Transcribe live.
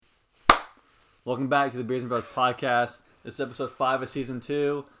Welcome back to the Beers and Bros podcast. This is episode 5 of season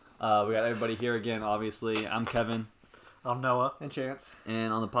 2. We got everybody here again, obviously. I'm Kevin. I'm Noah. And Chance.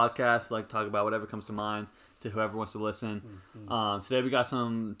 And on the podcast, we like to talk about whatever comes to mind to whoever wants to listen. Today we got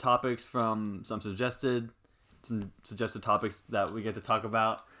some topics from some suggested topics that we get to talk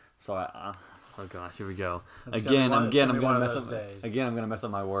about. So, oh gosh, here we go. I'm gonna mess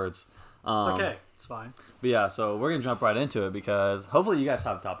up my words. It's okay. It's fine. But yeah, so we're gonna jump right into it because hopefully you guys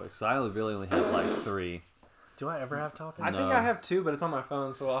have topics. So I really only have like 3. Do I ever have topics? I think I have 2, but it's on my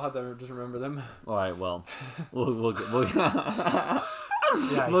phone, so I'll have to just remember them. All right, well, we'll get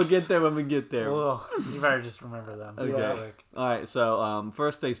there when we get there. Well, you better just remember them. Okay. Yeah. All right. So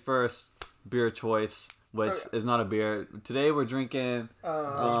first things first, beer choice, which is not a beer. Today we're drinking.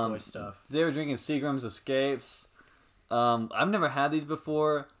 Choice stuff. Today we're drinking Seagram's Escapes. I've never had these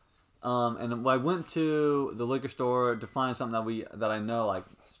before. And I went to the liquor store to find something that I know, like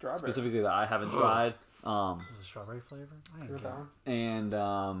Strawberry. specifically that I haven't tried. Is it strawberry flavor? I didn't get And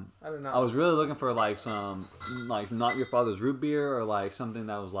I don't know. I was really looking for like some like Not Your Father's root beer or like something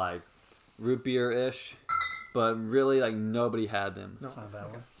that was like root beer ish, but really like nobody had them. That's not a bad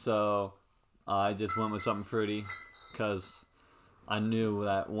one. So I just went with something fruity because I knew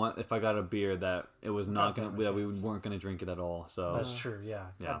that if I got a beer that it was not gonna that we weren't gonna drink it at all. So That's true. Yeah.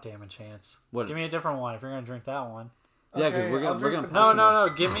 God damn a chance. What? Give me a different one if you're gonna drink that one. Yeah, because Okay, we're I'll gonna drink pass the- them all.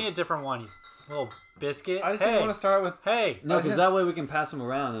 No. Give me a different one. You little biscuit. I just didn't want to start with... Hey. No, because that way we can pass them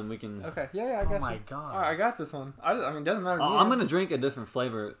around and we can. Okay, I guess. Oh my god. Alright, I got this one. I mean, it doesn't matter to me. I'm gonna drink a different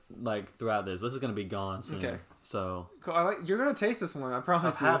flavor like throughout this. This is gonna be gone soon. Okay. So Cool. You're gonna taste this one, I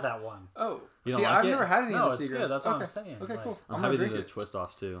promise I've you. had that one. Oh. You don't See, like I've it? never had any No, of the it's Seagrams. good. That's what okay. I'm saying. Okay, Like- cool. I'm I'm happy gonna these drink are it. twist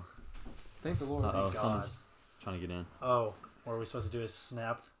offs too. Thank the Lord. Uh-oh, God. someone's trying to get in. Oh, what are we supposed to do is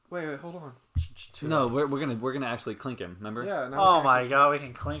snap? Wait, hold on. No, we're gonna actually clink him. Remember? Yeah. Now Oh we can my actually- god, we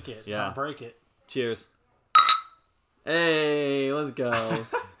can clink it. Yeah. Don't break it. Cheers. Hey, let's go.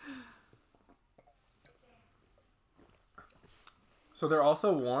 So they're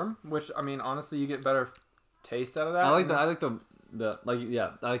also warm, which, I mean, honestly, you get better taste out of that. I like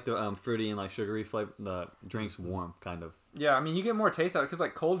the fruity and like sugary flavor. The drinks warm, kind of. Yeah, I mean, you get more taste out of it because,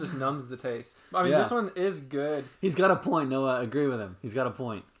 like, cold just numbs the taste. I mean, Yeah. this one is good. He's got a point, Noah. I agree with him. He's got a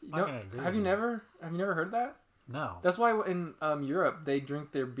point. I'm No, gonna agree have with you you. never heard that? No. That's why in Europe they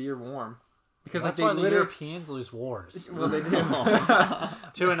drink their beer warm because That's like why they the literally. Europeans lose wars. Well, they do.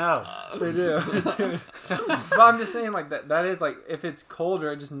 2-0. They do. But I'm just saying, like that is like if it's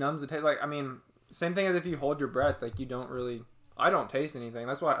colder, it just numbs the taste. Like I mean, same thing as if you hold your breath. Like you don't really. I don't taste anything.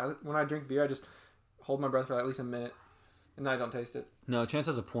 That's why when I drink beer, I just hold my breath for at least a minute, and then I don't taste it. No, Chance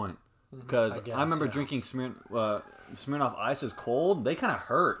has a point. Because I guess, I remember yeah. drinking Smirnoff Ices cold. They kind of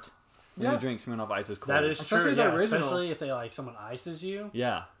hurt when Yeah. you drink Smirnoff Ices cold. That is Especially true. the Yeah, original. especially if they like someone ices you,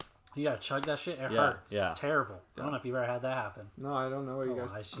 Yeah. you gotta chug that shit. It Yeah, hurts. yeah. It's terrible. I don't know if you've ever had that happen. No, I don't know what you Oh,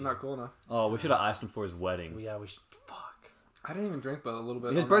 guys. I see. I'm not cool enough. Oh, we should have iced him for his wedding. Yeah, we should. Fuck. I didn't even drink but a little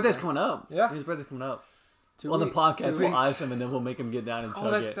bit. His on that birthday's day. coming up. Yeah. His birthday's coming up. 2 On the weeks. podcast, 2 we'll weeks. ice him and then we'll make him get down and Oh,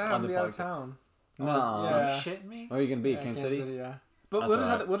 chug that's it sad. on I'll the be out of podcast. town. No. Yeah. Are you shitting me? Where are you gonna be? Yeah, Kansas City? Yeah. But That's we'll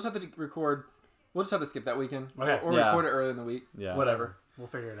just, alright. we'll just have to record. We'll just have to skip that weekend. Okay. Or Yeah. record it early in the week. Yeah. Whatever. We'll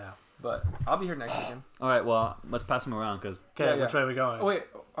figure it out. But I'll be here next weekend. All right. Well, let's pass him around because Okay, Yeah, which yeah. way are we going? Oh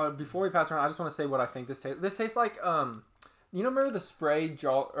wait, before we pass around, I just want to say what I think this tastes. This tastes like you know, remember the spray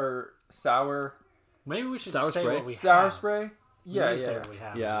or sour Maybe we should Sour say spray? what we sour have. spray? Maybe Yeah, say yeah. what we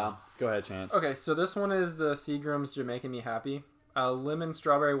have. yeah. Go ahead, Chance. Okay, so this one is the Seagram's Jamaican Me Happy, lemon,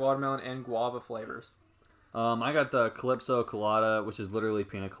 strawberry, watermelon, and guava flavors. I got the Calypso Colada, which is literally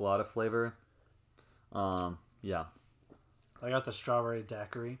pina colada flavor. Yeah. I got the strawberry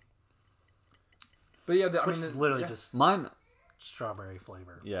daiquiri, But yeah, which is literally yeah. just Mine. strawberry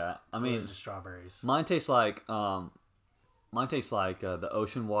flavor. Yeah. I It's mean, literally just strawberries. mine tastes like the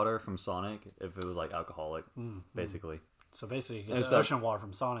ocean water from Sonic if it was like alcoholic, basically. So basically, you get It's the like- ocean water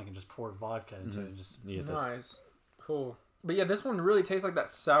from Sonic and just pour vodka into it. And just You get this. Nice, cool. But yeah, this one really tastes like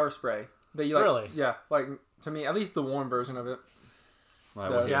that sour spray that you like. Really? Yeah, like to me, at least the warm version of it. Right.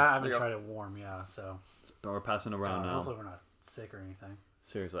 Does- Well, yeah, I haven't There you go. tried it warm. Yeah, so we're passing around now. hopefully we're not sick or anything.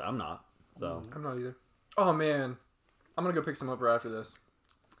 Seriously, I'm not. So. I'm not either. Oh man, I'm gonna go pick some up right after this.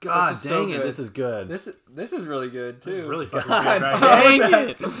 God This is dang so it! good. This is good. This is really good too. This is really fucking God good, right? dang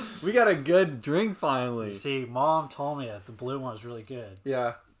it! We got a good drink finally. See, Mom told me that the blue one was really good,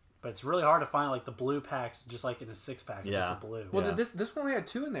 Yeah. but it's really hard to find like the blue packs just like in a 6-pack. Yeah. Just the blue. Well, Yeah. did this one only had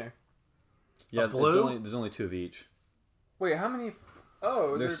 2 in there? Yeah, blue? there's only 2 of each. Wait, how many?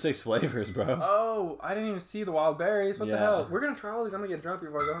 Oh, There's 6 flavors, bro. Oh, I didn't even see the wild berries. What the Yeah. hell? We're gonna try all these. I'm gonna get drunk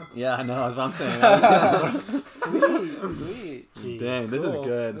before I go home. Yeah, I know. That's what I'm saying. Sweet. Jeez. Dang, this is Cool.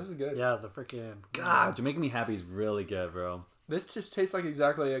 good. This is good. Yeah, the freaking. God, you're making me happy is really good, bro. This just tastes like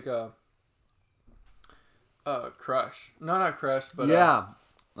exactly like a Crush. No, not Crush, but yeah.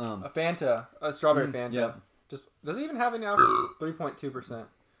 a Fanta, a strawberry Fanta. yeah. Just does it even have any alcohol? 3.2%.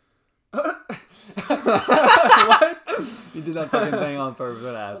 You did that fucking thing on purpose,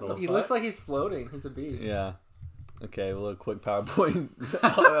 what an asshole. He looks like he's floating. He's a beast. Yeah. Okay, a little quick PowerPoint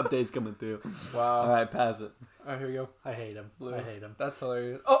updates coming through. Wow. All right, pass it. All right, here we go. I hate him. Blue. I hate him. That's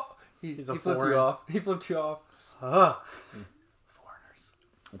hilarious. Oh, he He's a flipped you foreign. off. He flipped you off. Ugh. Foreigners.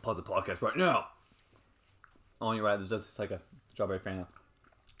 We'll pause the podcast right now. Oh, you're right. This does taste like a strawberry Fanta.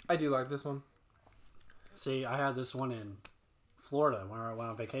 I do like this one. See, I had this one in Florida when I went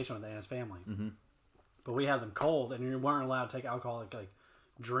on vacation with Anna's family. Mm-hmm. But we had them cold, and you weren't allowed to take alcoholic like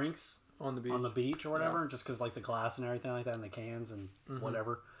drinks On the beach. on the beach or whatever, just because like the glass and everything like that, and the cans and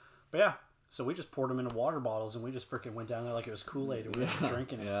whatever. But yeah, so we just poured them into water bottles, and we just freaking went down there like it was Kool-Aid, and we were just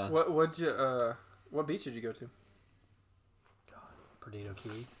drinking it. Yeah. What beach did you go to? Perdido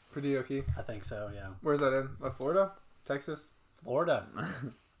Key, Perdido Key. I think so. Yeah, Where's that in? Florida? Texas? Florida.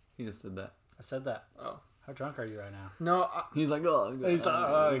 He just said that. I said that. Oh. How drunk are you right now? No, He's like, oh. He's like,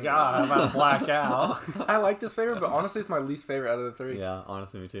 oh god, I'm about to black out. I like this flavor, but honestly, it's my least favorite out of the 3. Yeah,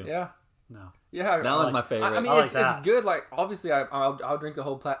 honestly, me too. Yeah. No. Yeah. That one's my favorite. I mean, I like it's that. good. Like, obviously, I'll drink the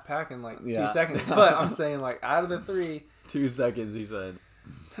whole pack in like 2 Yeah. seconds. But I'm saying, like, out of the 3, 2 seconds, he said.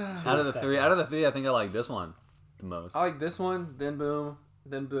 2 Out of the seconds. 3, I think I like this one the most. I like this one, then boom,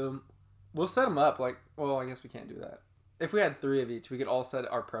 then boom. We'll set them up. Like, well, I guess we can't do that. If we had 3 of each, we could all set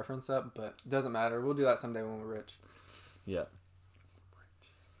our preference up, but it doesn't matter. We'll do that someday when we're rich. Yeah.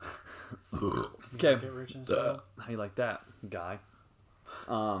 You Okay. Get rich and stuff. How you like that, guy?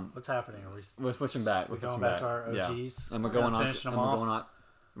 What's happening? Are we? We're switching back. We're We're going switching back to our Yeah. OGs. And we're We're going gonna on. finish them and we're off? going on.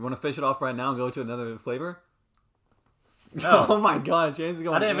 We want to finish it off right now and go to another flavor. No. Oh my God, James is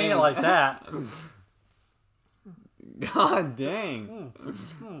going. I didn't mean it in. like that. God dang.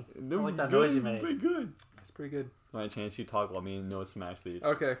 I like that noise you made. Pretty good. It's pretty good. All right, Chance, you talk while me and Noah smash these.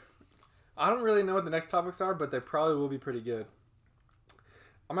 Okay. I don't really know what the next topics are, but they probably will be pretty good.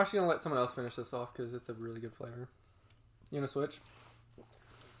 I'm actually going to let someone else finish this off because it's a really good flavor. You want to switch?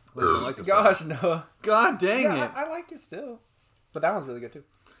 Wait, I don't like this Gosh, one. Noah. God dang Yeah, it. I like it still. But that one's really good too.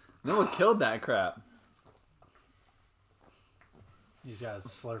 Noah killed that crap. You just gotta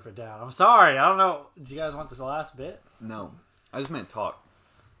slurp it down. I'm sorry. I don't know. Do you guys want this last bit? No. I just meant talk.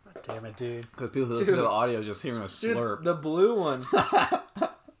 Damn it, dude. Because people who listen to Dude. the audio is just hearing a Dude, slurp. the blue one.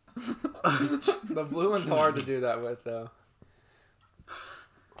 The blue one's hard to do that with, though.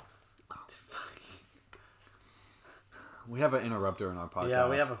 We have an interrupter in our podcast. Yeah,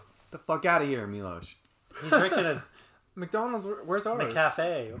 we have a. The fuck out of here, Milos. He's drinking a McDonald's, where's ours?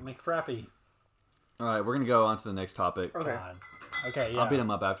 McCafe, McFrappy. All right, we're going to go on to the next topic. Okay. God. Okay, yeah. I'll beat him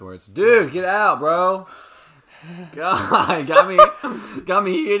up afterwards. Dude, get out, bro. God, got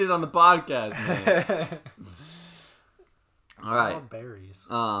me heated on the podcast, man. All right. Oh, berries.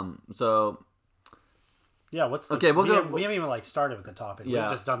 So Yeah, what's the? Okay, we'll go- We haven't even like started with the topic. Yeah.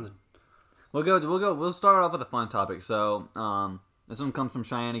 We've just done the. we'll start off with a fun topic. So, this one comes from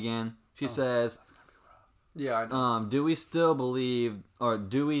Cheyenne again. She says, Yeah, I know. do we still believe, or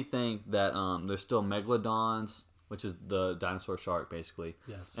do we think that there's still megalodons, which is the dinosaur shark, basically,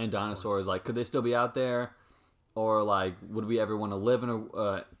 Yes. and of dinosaurs? course. Like, could they still be out there, or like, would we ever want to live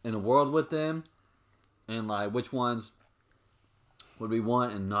in a world with them? And like, which ones would we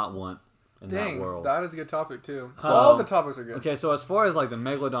want and not want in Dang, that world? that is a good topic, too. So- All the topics are good. Okay, so as far as like the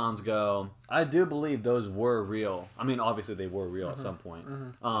megalodons go, I do believe those were real. I mean, obviously they were real at some point.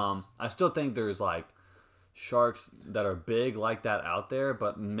 I still think there's like sharks that are big like that out there,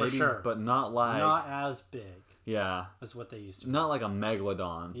 but maybe, sure. but not like, Not as big yeah, as what they used to. not like a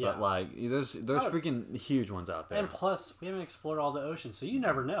megalodon, Yeah. but like there's freaking huge ones out there. And plus, we haven't explored all the ocean, so you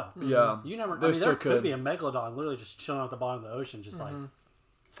never know. Yeah, You never. There I mean, there still could could. be a megalodon literally just chilling at the bottom of the ocean, just like.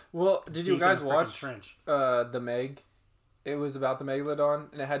 Well, did you deep guys in the freaking watch trench. The Meg? It was about the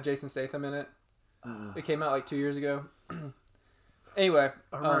Megalodon, and it had Jason Statham in it. It came out like 2 years ago. Anyway,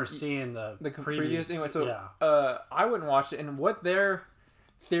 I remember seeing the previous. Anyway, so yeah. I wouldn't watch it, and what their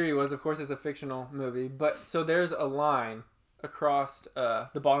theory was, of course, it's a fictional movie, but so there's a line across the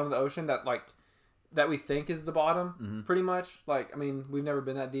bottom of the ocean that we think is the bottom, pretty much. Like, I mean, we've never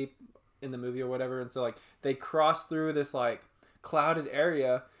been that deep in the movie or whatever, and so like they crossed through this like clouded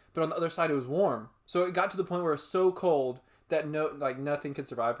area, but on the other side it was warm. So it got to the point where it was so cold that nothing could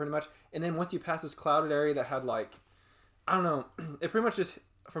survive pretty much. And then once you pass this clouded area that had like I don't know. It pretty much just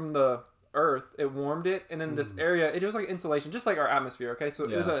from the Earth, it warmed it, and then this area, it was like insulation, just like our atmosphere. Okay, so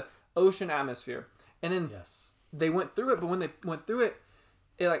it was a ocean atmosphere, and then they went through it. But when they went through it,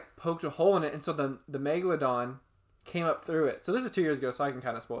 it like poked a hole in it, and so the megalodon came up through it. So this is 2 years ago, so I can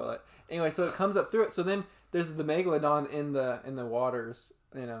kind of spoil it. Anyway, so it comes up through it. So then there's the megalodon in the waters,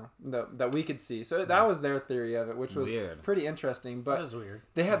 you know, that we could see. So that was their theory of it, which was pretty interesting. But that is weird.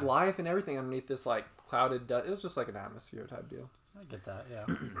 They had life and everything underneath this like clouded dust. It was just like an atmosphere type deal. I get that. Yeah.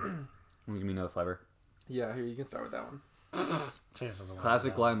 Give me another flavor. Yeah, here you can start with that one. Chances.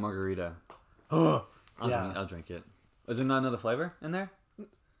 Classic lime margarita. I'll drink it. Is there not another flavor in there?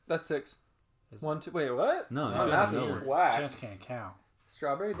 That's 6. 1, 2. Wait, what? No, Oh, that is whack. Chance can't count.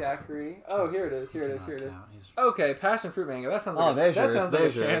 Strawberry daiquiri. Oh, here it is. Here it is. Here it is. He's... Okay, passion fruit mango. That sounds Oh, like there's yours,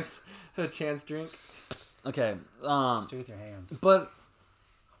 there's a yours. chance drink. Okay. Just do it with your hands. But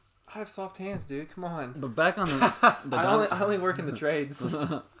I have soft hands, dude. Come on. But back on the I only work in the trades.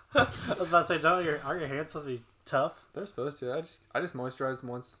 I was about to say, aren't your hands supposed to be tough? They're supposed to. I just moisturize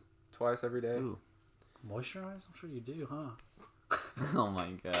once, twice every day. Ooh. Moisturize? I'm sure you do, huh? Oh my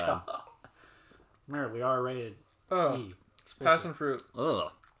god. Remember, we are rated Oh, E. Explicit. passion fruit. Ugh.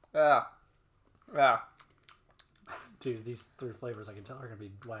 Yeah. Dude, these 3 flavors I can tell are gonna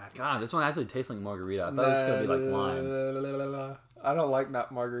be whack. God, this one actually tastes like margarita. I thought it was gonna be like lime. I don't like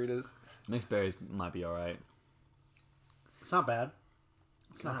that margaritas. Mixed berries might be alright. It's not bad.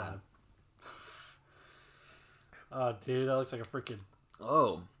 It's not bad. Oh, dude, that looks like a freaking.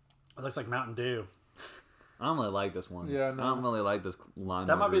 Oh. It looks like Mountain Dew. I don't really like this one. Yeah, no. I don't really like this lime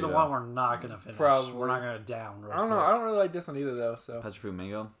That might be the margarita. one we're not gonna finish. Probably. We're not gonna down. Real I don't know. quick. I don't really like this one either, though. So, Passion fruit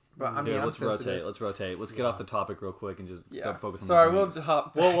mango. but I mean, Here, I'm let's sensitive. rotate. Let's get off the topic real quick and just focus on Sorry, the we'll drinks.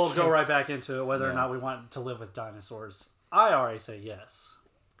 hop. We'll go right back into it, whether or Yeah. not we want to live with dinosaurs. I already say yes.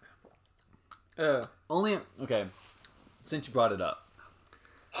 Only okay. Since you brought it up,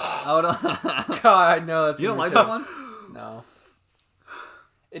 I would. God, I know that's. You don't gonna like be that one? No.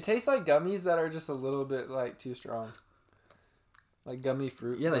 It tastes like gummies that are just a little bit like too strong. Like gummy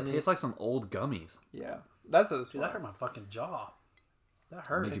fruit. Yeah, they gummies. taste like some old gummies. Yeah, that's a. Dude, that hurt my fucking jaw. That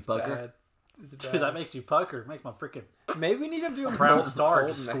hurt. It's pucker? bad. It's bad. Dude, that makes you pucker. It makes my freaking Maybe we need to do a brown cold- star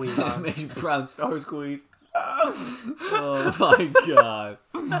cold to next squeeze. time. Makes you brown star squeeze. Oh my god.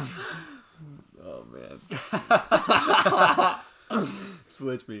 Oh man.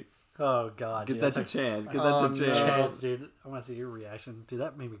 Switch me. Oh god. Get dude, that to took Chance. Get Oh, that to no. Chance. chance, dude. I want to see your reaction. Dude,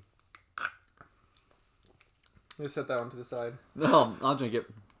 that made me. Just set that one to the side. No, I'll drink it.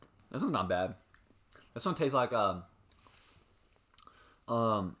 This one's not bad. This one tastes like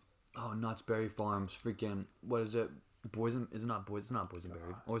Knott's Berry Farms. Freaking what is it? Boysen? Is it not boys? It's not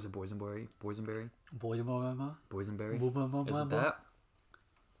boysenberry. Or is it boysenberry? Boysenberry? Boysenberry? Is it that?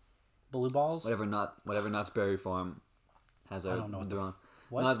 Blue balls? Whatever Knott's Berry Farm has I don't know what their the own.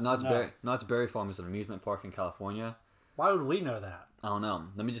 What? Knott's Berry Farm is an amusement park in California. Why would we know that? I don't know.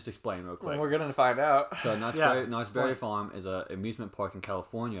 Let me just explain real quick. Well, we're gonna find out. So Knott's Yeah, Berry explain. Farm is an amusement park in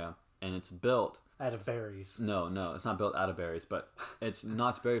California, and it's built. Out of berries. No, it's not built out of berries, but it's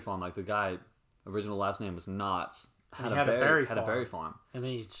Knott's Berry Farm. Like the guy, original last name was Knott's. Had a berry farm. And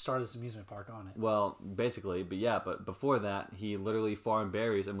then he started this amusement park on it. Well, basically, but before that, he literally farmed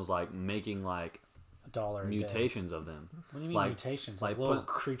berries and was like making like $1 a day. mutations of them. What do you mean like- mutations? like Like little put-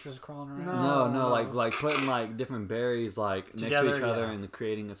 creatures crawling around? No. No, like putting like different berries like next Together, to each other yeah. and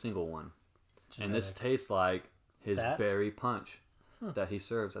creating a single one. And this Genetics. tastes like his That? berry punch that he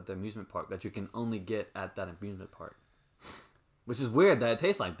serves at the amusement park that you can only get at that amusement park. Which is weird that it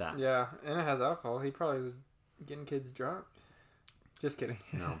tastes like that. Yeah, and it has alcohol. He probably was getting kids drunk. Just kidding.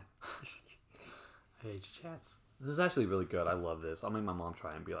 No. I hate your chats. This is actually really good. I love this. I'll make my mom try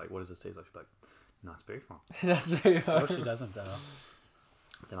and be like, what does this taste like? She'll be like, Knott's Berry Farm. That's very I hard. wish she doesn't, though.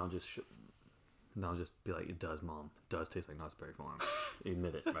 Then I'll just be like, it does, Mom. It does taste like Knott's Berry Farm.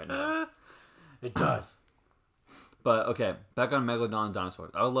 Admit it right now. It does. But okay, back on Megalodon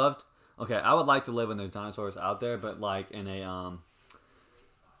dinosaurs. I would like to live when there's dinosaurs out there, but like in a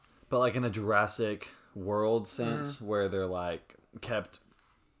Jurassic World sense where they're like kept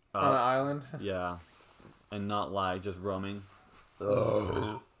On an island. yeah, and not like just roaming.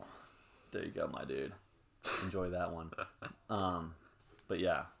 There you go, my dude. Enjoy that one. But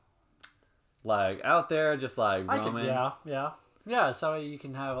yeah, like out there, just like roaming. Yeah. So you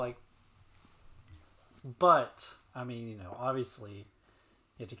can have like, but I mean, you know, obviously,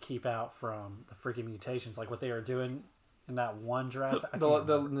 you have to keep out from the freaking mutations, like what they are doing in that one Jurassic. I can't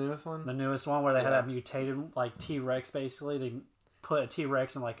The remember. newest one. The newest one where they had Yeah. that mutated like T-Rex. Basically, they put a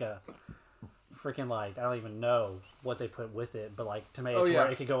T-Rex in like a freaking like I don't even know what they put with it, but like to make it Oh, to yeah.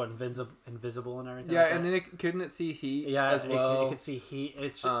 where it could go invisible and everything. Yeah, like and that. then couldn't it see heat yeah, as well? it could see heat.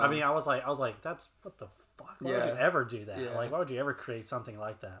 It's I mean, I was like, that's what the fuck. Why would you Yeah. ever do that? Yeah. Like, why would you ever create something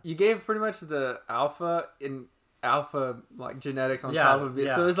like that? You gave pretty much the alpha like genetics on Yeah, top of it,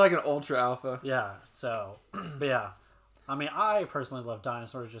 yeah. so it's like an ultra alpha. Yeah. So, but yeah. I mean, I personally love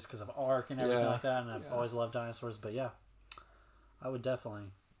dinosaurs just because of Ark and everything Yeah. like that, and I've Yeah. always loved dinosaurs. But yeah, I would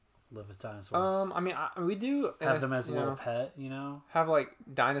definitely live with dinosaurs. I mean, we do Have them as a you little know, pet, you know. have like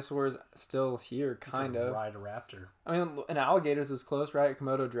dinosaurs still here, You kind could of. ride a raptor. I mean, an alligator's is close, right?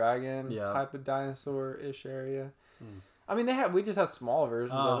 Komodo dragon Yeah. type of dinosaur-ish area. Hmm. I mean, we just have small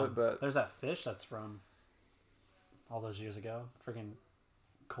versions of it, but There's that fish that's from all those years ago. Freaking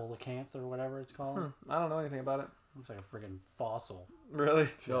coelacanth or whatever it's called. I don't know anything about it. Looks like a freaking fossil. Really?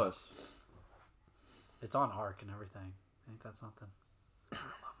 Show us. It's on Ark and everything. Ain't that something?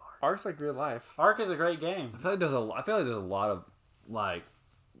 Ark's like real life. Ark is a great game. I feel like there's a lot of like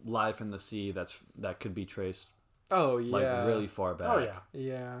life in the sea that could be traced Oh yeah. like really far back. Oh yeah.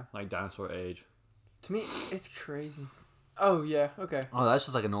 Yeah. Like dinosaur age. To me, it's crazy. Oh yeah. Okay. Oh, that's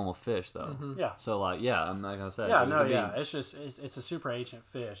just like a normal fish though. Mhm. Yeah. So like, yeah, I'm not gonna say. Yeah, it no, could be- yeah. It's just it's a super ancient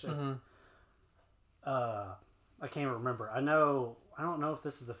fish. Mhm. I can't remember. I don't know if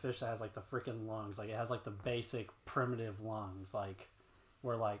this is the fish that has like the freaking lungs. Like it has like the basic primitive lungs, like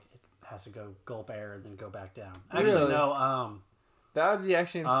where like it has to go gulp air and then go back down. Actually, Really? no. That would be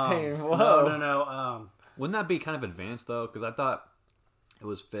actually insane. Whoa. No. Wouldn't that be kind of advanced though? Because I thought it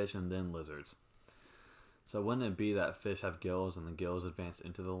was fish and then lizards. So wouldn't it be that fish have gills and the gills advance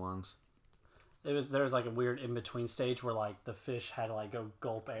into the lungs? There was like a weird in between stage where like the fish had to like go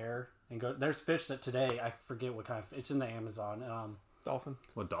gulp air and go. There's fish that today I forget what kind of. It's in the Amazon. Dolphin.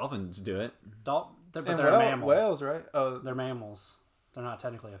 Well, dolphins do it. But And they're a mammal. whales, right? Oh They're mammals. They're not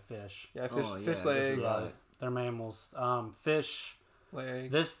technically a fish. yeah. Fish. Oh, yeah, fish I guess legs. you're right. They're mammals. Fish.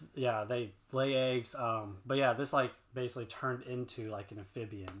 Legs. They lay eggs. But yeah, this like basically turned into like an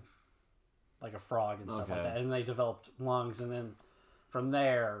amphibian, like a frog and stuff like Okay. that. And they developed lungs, and then from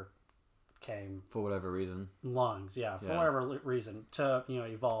there came For whatever reason. lungs. Yeah, for Yeah. whatever reason to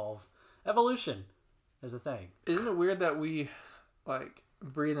evolve. Evolution is a thing. Isn't it weird that we like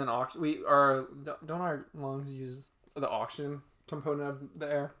breathe in oxygen? Don't our lungs use the oxygen component of the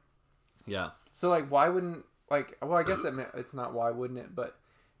air? Yeah. So like, why wouldn't well, I guess it's not why wouldn't it, but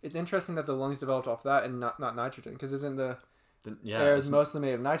it's interesting that the lungs developed off that and not nitrogen, because isn't the Yeah. air is it's- mostly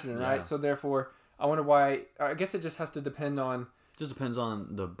made of nitrogen, right? Yeah. So therefore, I wonder why. I guess it just has to depend on. just depends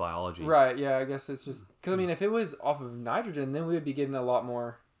on the biology. Right. Yeah. I guess it's just because I mean, if it was off of nitrogen, then we would be getting a lot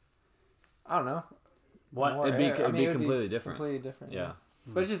more. I don't know. What? more It'd be air. it'd be completely different. Completely different. Yeah.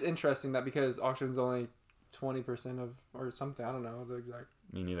 But it's just interesting that because oxygen's only 20% of or something. I don't know the exact.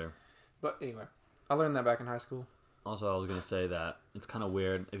 Me neither. But anyway, I learned that back in high school. Also, I was gonna say that it's kind of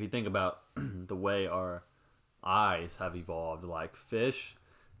weird if you think about the way our eyes have evolved. Like fish,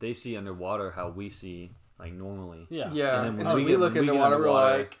 they see underwater how we see like normally. Yeah. Yeah. And then And, when we, we get- look when in we the get water, we're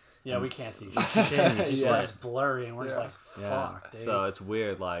underwater, like, Yeah, we can't see shit. Yeah. It's just blurry, and we're just Yeah. like, Yeah. fuck, dude. So it's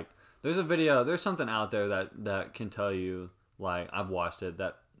weird. Like there's a video, there's something out there that can tell you. Like I've watched it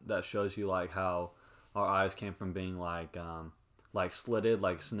that shows you like how our eyes came from being like slitted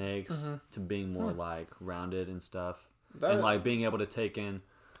like snakes to being more like rounded and stuff. that, And like being able to take in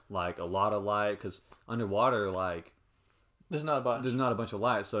like a lot of light, because underwater like there's not a bunch. there's not a bunch of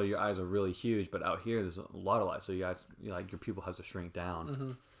light, so your eyes are really huge, but out here there's a lot of light, so your pupil has to shrink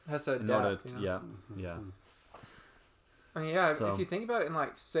down has to in adapt, order you to, know? yeah I mean, yeah, So- if you think about it, and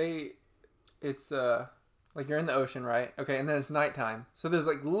like, say it's like you're in the ocean, right? Okay, and then it's nighttime, so there's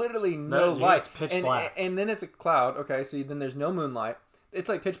like literally no dude, light. it's pitch and, black. and then it's a cloud. Okay, so then there's no moonlight. It's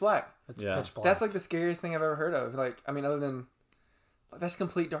like pitch black. It's Yeah. pitch black. That's like the scariest thing I've ever heard of. Like, I mean, other than that's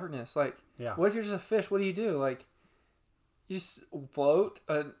complete darkness. Like, yeah. what if you're just a fish? What do you do? Like, you just float?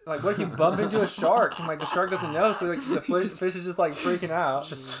 Like, what if you bump into a shark and like the shark doesn't know? So like the fish is just like freaking out. It's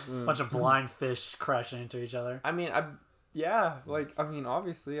just a bunch of blind fish crashing into each other. I mean,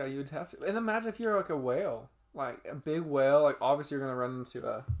 obviously, you'd have to. And imagine if you're like a whale, like a big whale. Like, obviously, you're gonna run into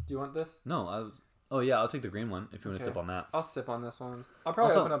a. Do you want this? No, I'll take the green one if you want to Okay. sip on that. I'll sip on this one. I'll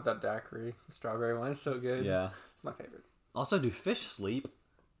probably Also- open up that daiquiri, the strawberry one. It's so good. Yeah. It's my favorite. Also, do fish sleep?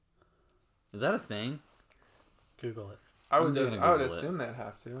 Is that a thing? Google it. I I'm would. gonna I would Google it. assume they'd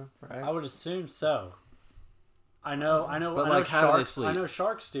have to, right? I would assume so. I know. But, I know like, how do they sharks. sleep? I know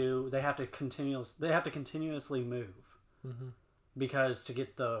sharks do. They have to continuously move because to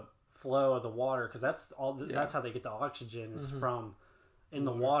get the flow of the water, because that's all. Yeah. That's how they get the oxygen is from in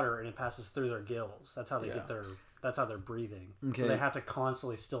the water, and it passes through their gills. That's how they Yeah. get their That's how they're breathing. Okay. So they have to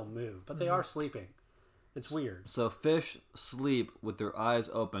constantly still move, but they are sleeping. It's weird. So fish sleep with their eyes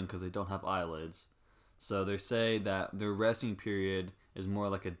open because they don't have eyelids. So they say that their resting period is more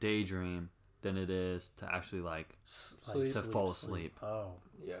like a daydream than it is to actually like Sleep. to fall asleep. Oh,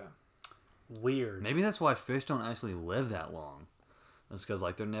 Yeah. weird. Maybe that's why fish don't actually live that long. It's because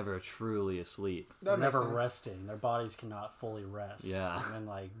like they're never truly asleep. They're That makes never sense. resting. Their bodies cannot fully rest. Yeah. And then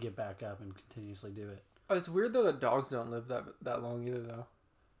like get back up and continuously do it. Oh, it's weird though that dogs don't live that long either though.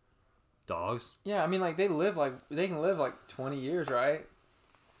 Dogs? Yeah, I mean like they can live like 20 years, right?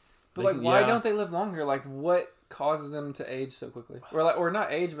 But They like can- why yeah. don't they live longer? Like what causes them to age so quickly? Or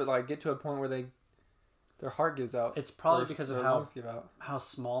not age, but like get to a point where their heart gives out. It's probably or because of their how lungs give out.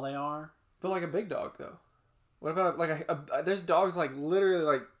 small they are. But like a big dog though. What about like there's dogs like literally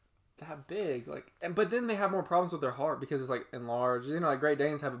like that big but then they have more problems with their heart because it's like enlarged. You know, like Great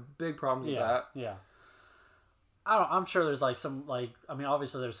Danes have big problems with that. Yeah. I'm sure there's like some like I mean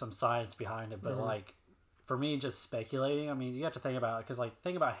obviously there's some science behind it, but like for me just speculating, I mean you have to think about because like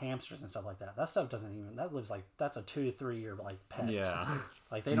think about hamsters and stuff like that. That stuff doesn't even lives like that's a 2 to 3 year like pet. Yeah.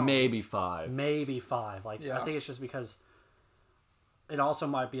 Like they don't Maybe 5. maybe 5. Like Yeah. I think it's just because it also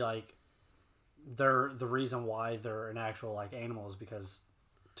might be like they're the reason why they're an actual like animal is because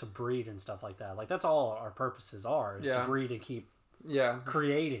to breed and stuff like that. Like that's all our purposes are is Yeah. to breed and keep Yeah.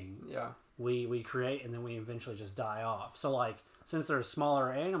 creating. Yeah. We create and then we eventually just die off. So like since they're a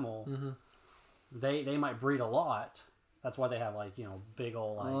smaller animal, they might breed a lot. That's why they have like big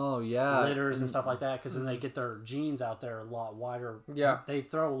old like Oh yeah. litters and stuff like that because then they get their genes out there a lot wider. Yeah. They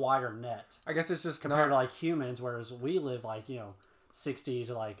throw a wider net I guess it's just compared to not like humans, whereas we live like 60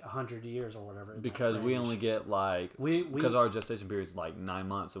 to like 100 years or whatever. in that Because we range. only get like we because our gestation period is like 9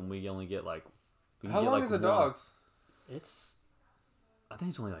 months and we only get like we can How get, long like, is a one. dog's? it's I think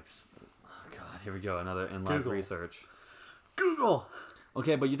it's only like oh god, here we go, another in live Google. research. Google.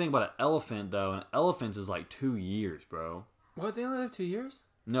 Okay, but you think about an elephant though, an elephant is like 2 years, bro. What, they only live 2 years?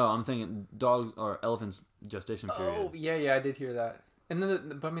 No, I'm thinking dogs or elephants gestation period. Oh, yeah, I did hear that. And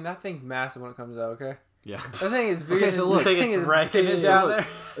then, but I mean, that thing's massive when it comes out, okay? Yeah. That thing is big. Okay, so look- You think it's wreckage So out look, there?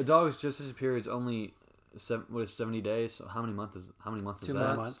 a dog's gestation period is only 70 days. So how many months is 2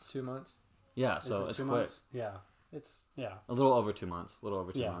 that? months. 2 months. Yeah, Is so it it's 2 quick. months? Yeah. It's A little over 2 months. A little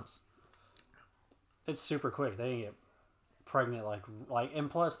over 2 Yeah. months. it's super quick. They can get pregnant like and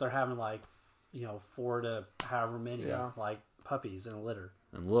plus they're having like 4 to however many Yeah. like puppies in a litter.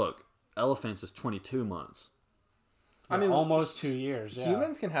 And look, elephants is 22 months. I I mean, mean almost 2 years. Yeah.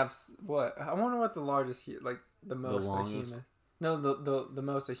 Humans can have what? I wonder what the largest, the most a longest? human. No, the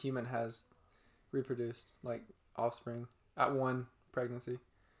most a human has reproduced, like offspring at one pregnancy.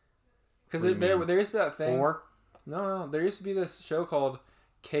 Because What do you mean? there used to be that thing. 4. No, there used to be this show called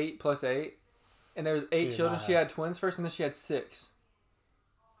Kate plus 8, and there was 8 did children. not She have- had twins first, and then she had 6.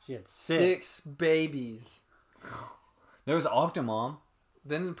 She had 6. 6 babies. There was Octomom.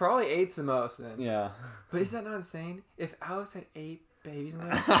 Then probably 8's the most. Then, Yeah. but is that not insane? If Alex had 8 babies in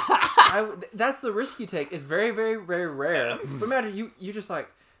there, that's the risk you take. It's very, very, very rare. But imagine you just like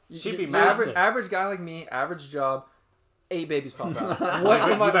She'd be average, massive. average guy like me, average job, 8 babies pop out. What What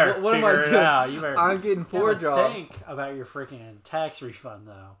am you better I? What am I figure it doing? out. You better. I'm getting 4 Yeah, but jobs. Think about your freaking tax refund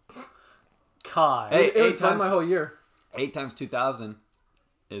though. God, Hey, It would 8 fund times- my whole year. 8 times 2,000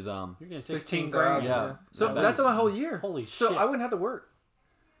 is you're getting 16 16 grand. Yeah. So Yeah, that's that's- my whole year. Holy So shit. I wouldn't have to work.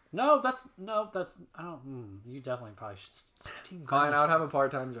 No, that's I don't. You definitely probably should. 16 Fine, grand. I would have a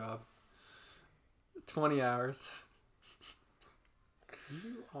part-time job. 20 hours.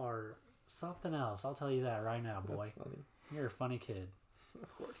 You are something else. I'll tell you that right now, boy. That's funny. You're a funny kid.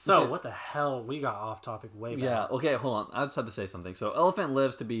 Of course. So Okay. what the hell? We got off topic way back. Yeah, okay, hold on. I just had to say something. So elephant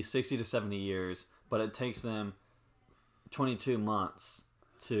lives to be 60 to 70 years, but it takes them 22 months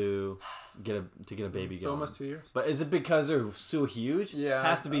to get a baby So going. almost 2 years. But is it because they're so huge? Yeah, It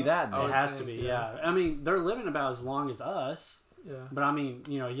has to be that I then. It would has to think, be. yeah. Yeah. I mean, they're living about as long as us, Yeah. but I mean,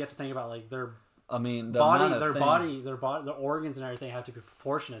 you have to think about like their I mean, the body, amount of their thing- body, the organs and everything have to be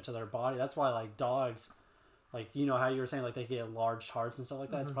proportionate to their body. That's why like dogs, like how you were saying like they get large hearts and stuff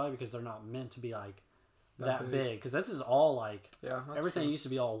like that. It's probably because they're not meant to be like that big. Because this is all like Yeah. that's everything true. used to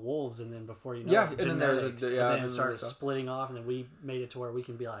be all wolves, and then before you know, Yeah, it, and then there's genetics, a- and yeah, then and it then started there's stuff. splitting off, and then we made it to where we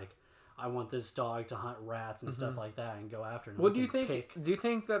can be like, I want this dog to hunt rats and stuff like that, and go after them. What We do you can think? pick- Do you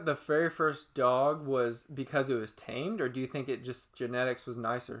think that the very first dog was because it was tamed, or do you think it just genetics was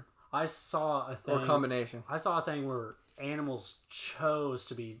nicer, I saw a thing. or combination? I saw a thing where animals chose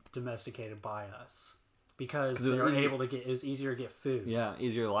to be domesticated by us because 'Cause it they was were easier- able to get. It was easier to get food. Yeah,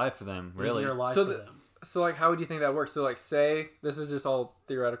 easier life for them, really. Easier life So for the- them. So like, how would you think that works? So like, say this is just all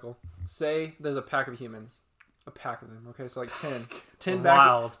theoretical. Say there's a pack of humans, a pack of them. Okay, so like 10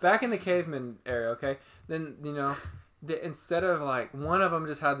 Wild. back in the caveman era. Okay, then instead of like one of them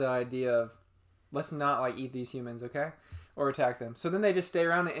just had the idea of let's not like eat these humans, okay, or attack them. So then they just stay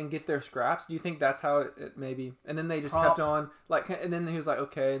around and get their scraps. Do you think that's how it maybe? And then they just kept on like, and then he was like,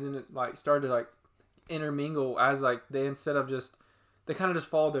 okay, and then it like started to like intermingle as like they instead of just they kind of just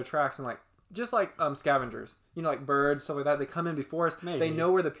followed their tracks and like just like scavengers, like birds, stuff like that. They come in before us. Maybe. They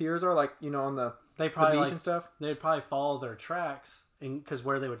know where the piers are, like on the beach and stuff. They'd probably follow their tracks, because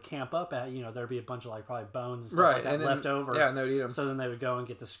where they would camp up at, there'd be a bunch of like probably bones and stuff like that left over. Yeah, and they would eat them. So then they would go and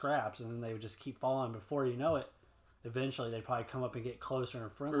get the scraps, and then they would just keep following. Before you know it, eventually they'd probably come up and get closer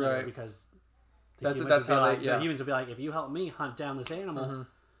and friendlier, Right. because That's the humans would be like, if you help me hunt down this animal,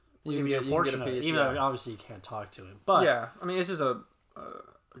 we'll give you a portion of it. Even though obviously you can't talk to it, but yeah, I mean it's just a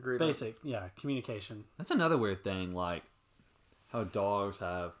agreement. basic, communication. That's another weird thing, like how dogs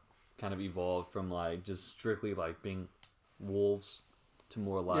have kind of evolved from like just strictly like being wolves to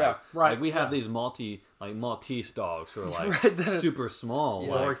more like Like we have these Maltese dogs who are like super small,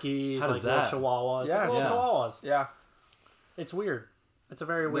 Yorkies, like little Chihuahuas, Chihuahuas. Yeah, it's weird. It's a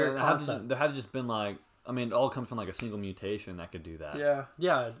very weird concept. There had just been like, I mean, it all comes from like a single mutation that could do that.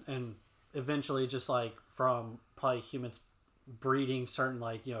 Yeah, and eventually just like from probably humans breeding certain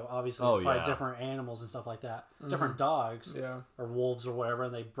obviously probably different animals and stuff like that, different dogs, or wolves or whatever,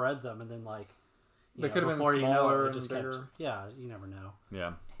 and they bred them, and then like they could have been smaller and bigger. You never know.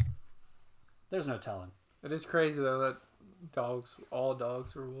 Yeah, there's no telling. It is crazy though that all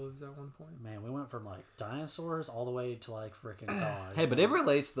dogs were wolves at one point. Man, we went from like dinosaurs all the way to like freaking dogs. Hey, but it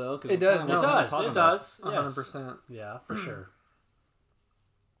relates though. It does. It does. 100%. Yeah, for sure.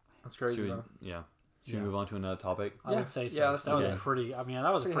 That's crazy. Should we move on to another topic? I would say so. Yeah, that was a pretty. I mean,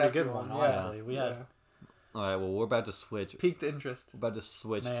 that was a pretty good one. Honestly, we had. All right. Well, we're about to switch. Piqued interest. We're about to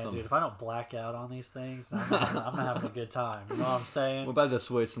switch. Man, dude, if I don't black out on these things, I'm not having a good time. You know what I'm saying? We're about to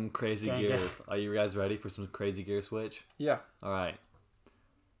switch some crazy gears. Are you guys ready for some crazy gear switch? Yeah. All right.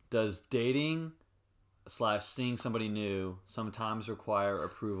 Does dating / seeing somebody new sometimes require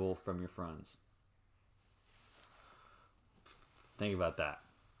approval from your friends? Think about that.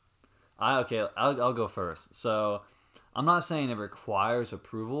 I'll go first. So, I'm not saying it requires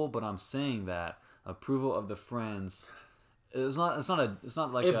approval, but I'm saying that approval of the friends it's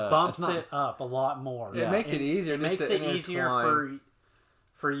not like it bumps it up a lot more. It makes it easier. It makes it easier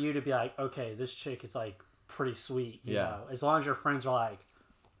for you to be like, okay, this chick is like pretty sweet. You know, as long as your friends are like,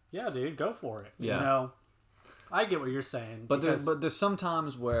 yeah, dude, go for it. Yeah. You know, I get what you're saying. But there's some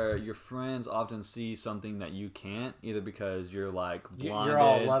times where your friends often see something that you can't, either because you're like blinded, you're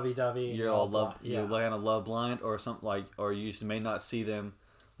all lovey-dovey, you're kind of love blind, or something like, or you just may not see them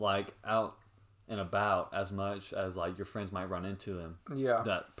like out and about as much as like your friends might run into them. Yeah,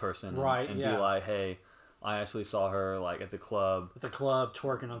 that person, right? And be like, hey, I actually saw her like at the club. At the club,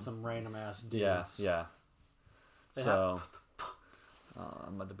 twerking on some random ass dudes. Yeah. So.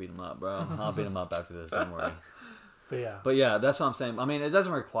 I'm about to beat him up, bro. I'll beat him up after this. Don't worry. But yeah, that's what I'm saying. I mean, it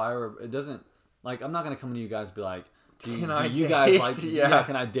doesn't require. It doesn't like. I'm not gonna come to you guys and be like, do you guys like?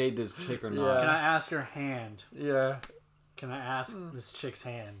 Can I date this chick or not? Can I ask her hand? Yeah. Can I ask this chick's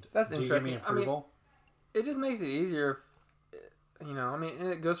hand? That's interesting. Do you give me approval? I mean, it just makes it easier. I mean, and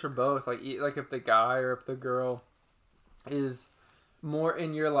it goes for both. Like if the guy or if the girl is more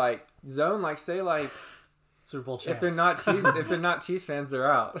in your like zone, like say like. Super Bowl champs. If they're not Chiefs fans,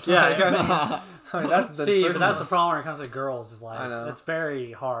 they're out. Yeah, I mean that's the but that's the problem when it comes to girls. Is like I know. It's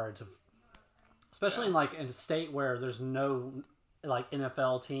very hard to, especially in like in a state where there's no like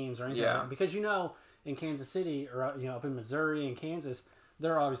NFL teams or anything. Like that. Because in Kansas City or up in Missouri and Kansas,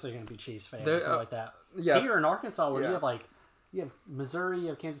 they're obviously going to be Chiefs fans and stuff like that. Yeah. Here in Arkansas, where you have Missouri, you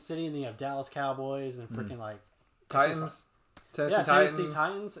have Kansas City, and then you have Dallas Cowboys and freaking like Titans. Tennessee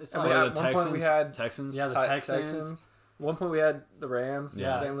Titans. It's like at one point we had Texans. Yeah, the Texans. At one point we had the Rams.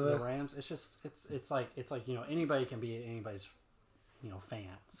 Yeah, St. Louis. The Rams. It's just it's like anybody can be anybody's fan.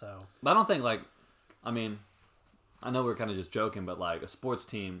 So, but I don't think I mean, I know we're kind of just joking, but like a sports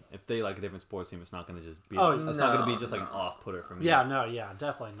team, if they like a different sports team, it's not going to just be. It's not going to be just like an off-putter for me. Yeah,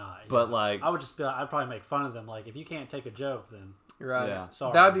 definitely not. But like, I would just be. I'd probably make fun of them. Like, if you can't take a joke, then. Right. Yeah.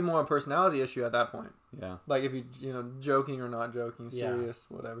 Sorry. That would be more a personality issue at that point. Yeah. Like if you joking or not joking, serious,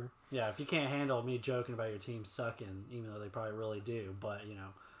 whatever. Yeah, if you can't handle me joking about your team sucking, even though they probably really do, but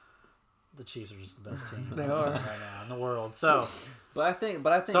the Chiefs are just the best team they are right now in the world. So, but I think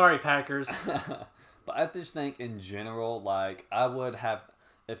sorry, Packers. But I just think in general, like I would have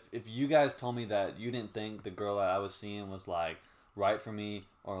if you guys told me that you didn't think the girl that I was seeing was like right for me,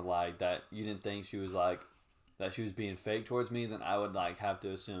 or like that you didn't think she was like that she was being fake towards me, then I would like have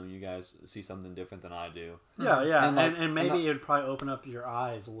to assume you guys see something different than I do. Yeah, yeah, And, like, and maybe it would probably open up your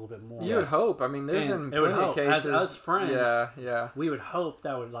eyes a little bit more. You would hope. I mean, there's been it would plenty of help. cases. As us friends, yeah. we would hope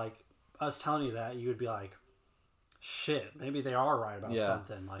that would like us telling you that you would be like, shit, maybe they are right about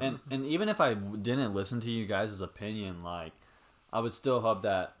something. Like, and even if I didn't listen to you guys' opinion, like I would still hope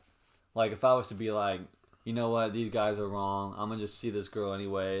that, like if I was to be like, you know what, these guys are wrong, I'm gonna just see this girl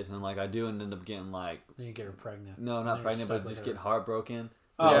anyways, and like I do end up getting like, then you get her pregnant. no, not pregnant, but just get heartbroken.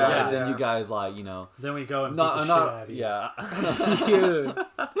 Oh, yeah. Then you guys like, you know, Then we go and beat the shit out of you. yeah. Dude.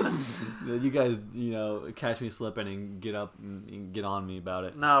 Then you guys, you know, catch me slipping and get up and get on me about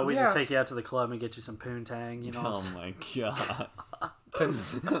it. No, we Yeah. just take you out to the club and get you some poontang. You know, what I'm Oh saying? my god.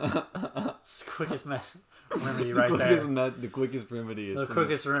 It's the quickest remedy the right quickest there. the quickest remedy is The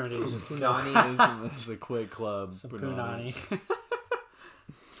quickest remedy is just Punani. it's a quick club. some Punani. punani.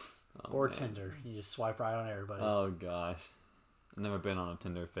 Oh, Or man. Tinder. You just swipe right on everybody. Oh gosh, I've never been on a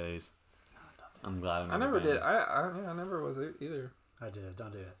Tinder phase. I'm glad I never been. did. I never was either. I did it.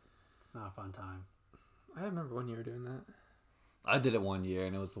 Don't do it. Not a fun time. I remember one year doing that. I did it one year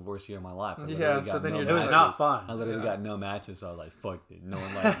and it was the worst year of my life. I Yeah, literally so got then no you're It was Matches. not fun. I literally Yeah. got no matches, so I was like, "Fuck it." No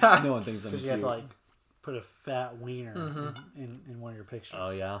one thinks I'm Because cute. you had to like put a fat wiener Mm-hmm. in one of your pictures. Oh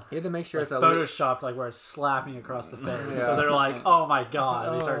yeah. You had to make sure Like it's at least. photoshopped like where it's slapping across the face. Yeah. So they're like, oh my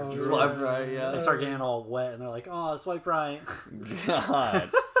god. They start Oh, drooling. Swipe right, yeah. They start getting all wet and they're like, oh, swipe right. God.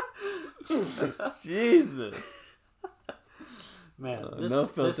 Jesus. Man, No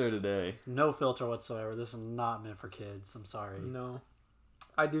filter today. no filter whatsoever. This is not meant for kids. I'm sorry. No.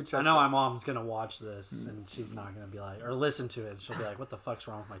 I do check. I know my mom's gonna watch this and she's not gonna be like, or listen to it. She'll be like, "What the fuck's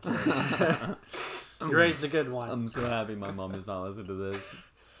wrong with my kid? You raised a good one." I'm so happy my mom is not listening to this.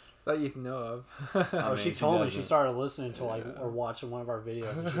 that you know of. Oh, she mean, told me doesn't. she started listening to like or watching one of our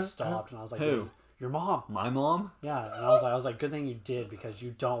videos and she stopped and I was like, Who? "Dude, your mom?" My mom? Yeah, and I was like, "Good thing you did because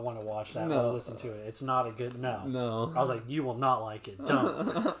you don't want to watch that No. or listen to it. It's not a good no." No. I was like, "You will not like it.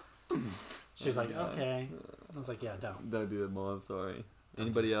 Don't." She's like, "Okay." I was like, "Yeah, don't." Don't do that, mom. Sorry.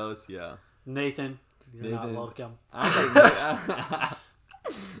 Anybody else? Yeah. Nathan, you're not Nathan. welcome. I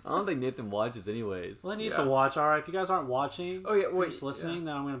don't think Nathan watches anyways. Well, he needs Yeah. to watch. All right, if you guys aren't watching, Oh yeah, if you're wait. just listening,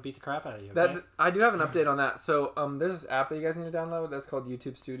 then I'm gonna beat the crap out of you. That Okay? I do have an update on that. So there's this app that you guys need to download that's called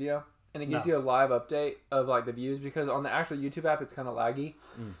YouTube Studio, and it gives No. you a live update of like the views because on the actual YouTube app it's kind of laggy.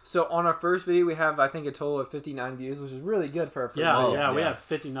 So on our first video we have I think a total of 59 views, which is really good for our first Yeah, Oh, yeah, we yeah. had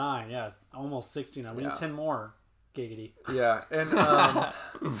 59. Yeah, it's almost 69. We Yeah. need 10 more. Giggity. Yeah, and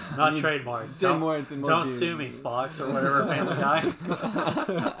Not trademark. 10 Don't, more views. don't sue me, Fox or whatever, Family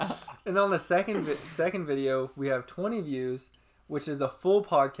Guy. and on the second video we have 20 views, which is the full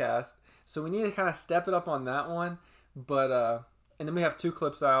podcast. So we need to kind of step it up on that one, but and then we have 2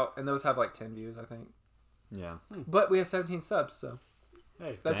 clips out, and those have like 10 views I think. Yeah. But we have 17 subs, so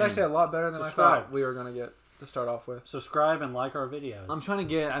Hey, that's Dang. actually a lot better than I Subscribe. thought we were gonna get to start off with. subscribe and like our videos. I'm trying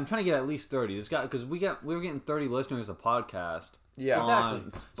to get at least 30. This guy, because we were getting 30 listeners a podcast. Yeah.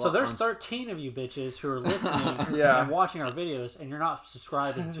 Exactly. So there's on- 13 of you bitches who are listening Yeah. and watching our videos, and you're not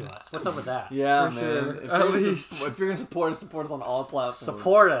subscribing to us. What's up with that? Yeah, For man. sure. If At you're, least. if you're gonna support us on all platforms.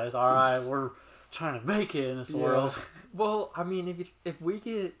 Support us, all right? We're trying to make it in this world. Well, I mean,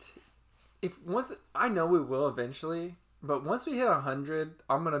 if once I know we will eventually, but once we hit 100,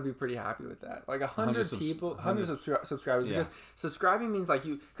 I'm gonna be pretty happy with that. Like 100 people, 100 subscribers, Yeah. because subscribing means like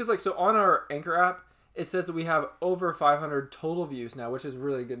because like so on our Anchor app, it says that we have over 500 total views now, which is a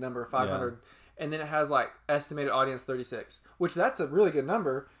really good number, 500, and then it has like estimated audience 36, which that's a really good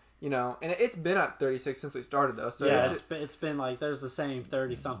number. You know, and it's been at 36 since we started though. So Yeah, it's, it's been like there's the same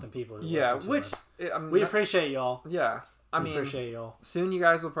 30-something people who yeah, listen to which us. I mean, We appreciate y'all. yeah. I We mean, appreciate y'all. soon you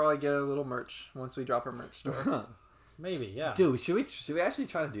guys will probably get a little merch once we drop our merch store. Maybe, yeah. Dude, should we actually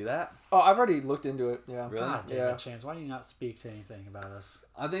try to do that? Oh, I've already looked into it. Yeah. Really? God damn Yeah. it, Chance. Why do you not speak to anything about us?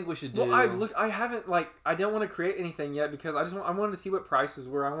 I think we should do. Well, I haven't I don't want to create anything yet because I wanted to see what prices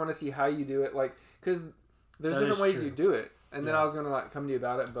were. I want to see how you do it, like because there's That different is ways true. you do it. And then Yeah. I was gonna come to you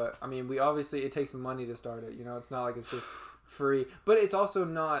about it, but I mean, it takes some money to start it. You know, it's not like it's just free, but it's also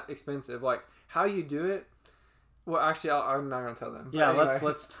not expensive. Like how you do it. Well, actually, I'm not gonna tell them. But Yeah, anyway,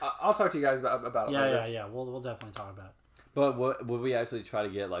 let's. I'll talk to you guys about it. Yeah, later. yeah. We'll definitely talk about it. But would we actually try to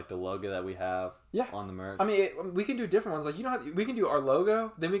get like the logo that we have Yeah. on the merch? I mean, we can do different ones. Like we can do our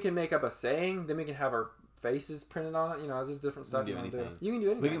logo, then we can make up a saying, then we can have our faces printed on it. You know, it's just different stuff do you want to do. anything. You can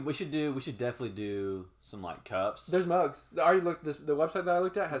do anything. we should definitely do some like cups. There's mugs. I already looked. The website that I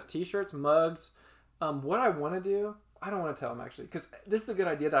looked at has T-shirts, mugs. What I want to do, I don't want to tell them actually, because this is a good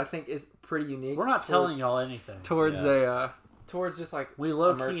idea that I think is pretty unique. We're not telling y'all anything. towards towards just like We a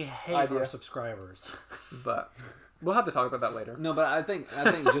low merch key hate idea. our subscribers. But we'll have to talk about that later. No, but I think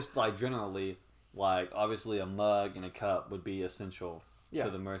just like generally, like obviously a mug and a cup would be essential Yeah. to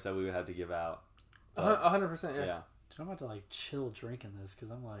the merch that we would have to give out. 100%. Yeah. Yeah. Dude, I'm about to like chill drinking this because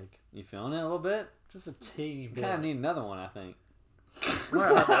I'm like You feeling it a little bit? just a teeny You bit. kind of need another one, I think. Dude,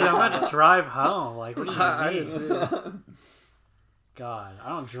 I'm about to drive home. Like, what do I you just mean? do. God, I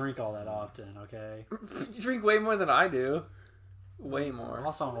don't drink all that often. Okay. You drink way more than I do. Way more.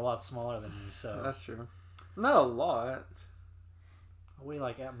 Also, I'm a lot smaller than you, so That's true. Not a lot. we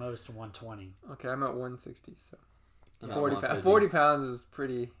like at most 120. Okay, I'm at 160, so I'm at 40 150. pounds. 40 pounds is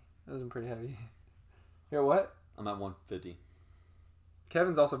pretty. That was pretty heavy. You're what? I'm at 150.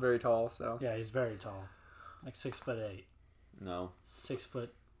 Kevin's also very tall, so Yeah, he's very tall, like 6'8", No, 6'2"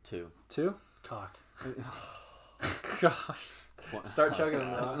 2. cock. gosh. Start chugging them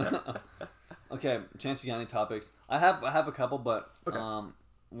out. Okay, Chance, you got any topics? I have a couple, but Okay.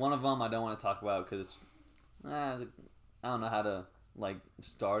 one of them I don't want to talk about because I don't know how to like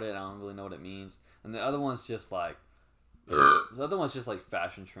start it. I don't really know what it means, and the other one's just like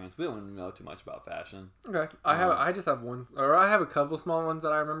fashion trends. We don't really know too much about fashion. Okay, I just have one, or I have a couple small ones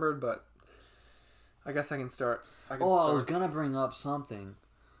that I remembered, but I guess I can start. I was gonna bring up something.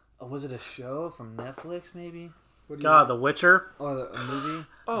 Was it a show from Netflix, maybe? God, The Witcher. Or a movie?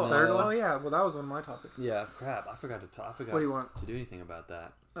 Oh, No. oh yeah. Well, that was one of my topics. Yeah, crap. I forgot to talk. I forgot What do you want? to do anything about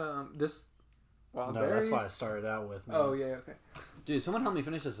that. This. Wild No, berries? that's why I started out with. Man. Oh yeah, okay. Dude, someone help me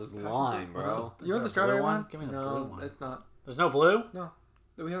finish this line, bro. Is You want there the a strawberry blue one? one? Give me the no, blue one. it's not. There's no blue.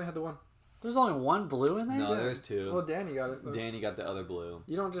 We only had the one. There's only one blue in there. No, Yeah. there's two. Well, Danny got it. Though. Danny got the other blue.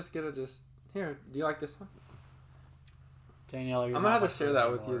 You don't just get to just here. Do you like this one? Danielle, you're I'm gonna not have to my share that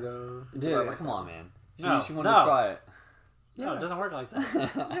friend with you anymore. though. Dude, I like come that. on, man. No, She wanted no. to try it. No, it doesn't work like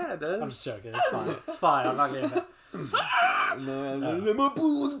that. Yeah, it does. I'm just joking. It's fine. It's fine. I'm not getting that. No, my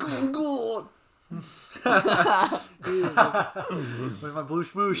blue's gone. With my blue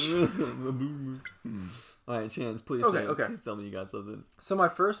smoosh. All right, Chance, please, please tell me you got something. So my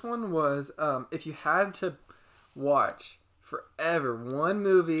first one was if you had to watch forever one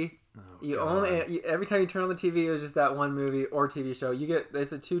movie, every time you turn on the TV, it was just that one movie or TV show. You get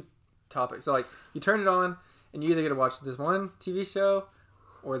there's a two topics. So like you turn it on and you either get to watch this one TV show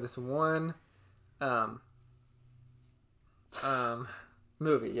or this one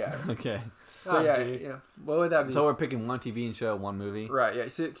movie. Yeah. Okay. So God, yeah, dude. yeah. What would that be? So we're picking one TV show, one movie. Right, yeah.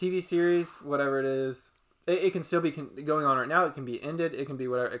 So TV series, whatever it is, it can still be going on right now. It can be ended. It can be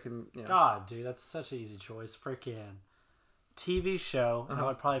whatever. It can, you know. God, dude, that's such an easy choice. Freaking TV show. I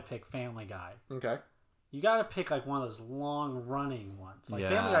would probably pick Family Guy. Okay. You got to pick like one of those long running ones. Like Yeah.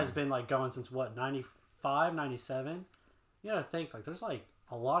 Family Guy's been like going since what 95, 97. You got to think like there's like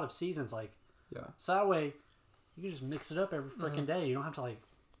a lot of seasons. Like Yeah. so that way you can just mix it up every freaking day. You don't have to like,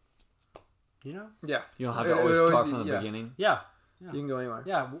 you know. Yeah. You don't have It to would always always start be- from the yeah. beginning. Yeah. You can go anywhere.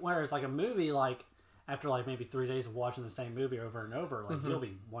 Yeah. Whereas like a movie, like after like maybe 3 days of watching the same movie over and over, like you'll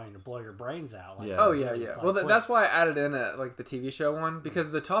be wanting to blow your brains out. Like, Yeah. Oh yeah, yeah. like, Well, quick. that's why I added in like the TV show one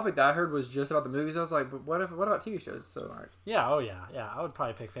because the topic that I heard was just about the movies. I was like, but what about TV shows? So all right. Yeah. Oh yeah. Yeah. I would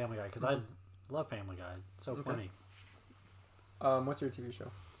probably pick Family Guy because I love Family Guy. It's so funny. What's your TV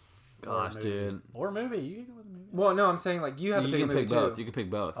show? Gosh, movie. dude. Or movie. You can go with a movie. Well, no, I'm saying like you have to You pick a can movie pick too. both. You can pick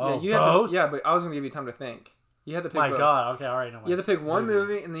both. Oh, yeah, you have both? to, yeah, but I was gonna give you time to think. You had to pick. My both. God. Okay. All right. No, You had to pick one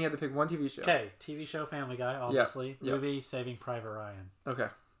movie and then you had to pick one TV show. Okay. TV show Family Guy. Obviously. Yeah. Movie Saving Private Ryan. Okay.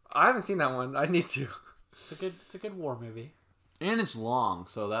 I haven't seen that one. I need to. It's a good war movie. And it's long,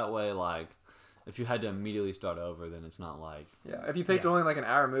 so that way, like, if you had to immediately start over, then it's not like. Yeah. If you picked Yeah. only like an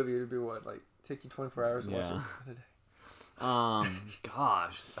hour movie, it would be what like take you 24 hours to watch Yeah. it.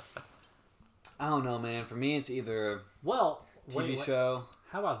 Gosh. I don't know, man. For me, it's either Well, TV wait, show.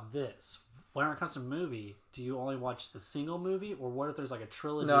 how about this? When it comes to movie, do you only watch the single movie, or what if there's like a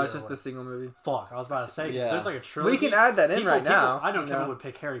trilogy? No, it's or just the what? single movie. Fuck, I was about to say, 'cause Yeah. if there's like a trilogy. We can add that in right now. I know you Kevin would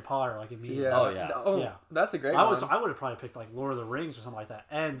pick Harry Potter like immediately. Yeah. Oh, yeah. Oh, Yeah. that's a great I one. would have probably picked like Lord of the Rings or something like that,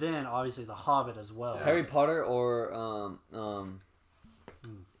 and then obviously The Hobbit as well. Harry Potter or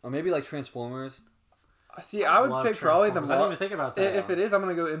maybe like Transformers. See, I would Love pick probably the Transformers. I didn't more. even think about that. If it is, I'm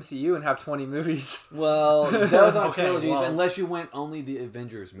gonna go MCU and have 20 movies. Well, those aren't Okay, trilogies well- unless you went only the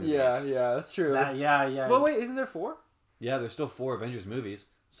Avengers movies. Yeah, that's true. Yeah. Well, wait, isn't there 4? Yeah, there's still 4 Avengers movies.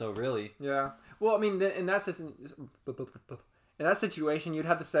 So really, Yeah. Well, I mean, in that situation, you'd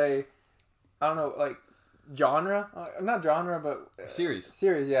have to say, I don't know, like genre, not genre, but series.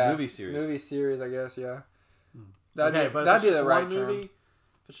 Series, yeah. Movie series. Movie series, I guess, yeah. Okay, but if that'd it's be just the right one term. movie,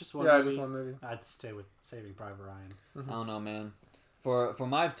 if it's just one Yeah, movie, just one movie. I'd stay with Saving Private Ryan. I don't know, man. For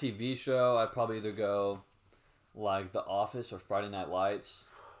my TV show, I'd probably either go like The Office or Friday Night Lights.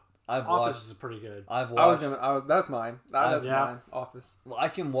 I've Office watched. is pretty good. I've watched. That's mine. That's Yeah. mine. Office. Well, I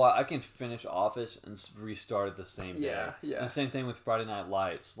can finish Office and restart it the same day. Yeah, yeah. And same thing with Friday Night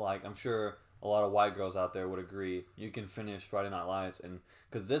Lights. Like I'm sure a lot of white girls out there would agree. You can finish Friday Night Lights, and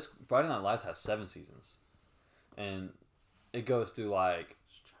because this Friday Night Lights has 7 seasons, and it goes through like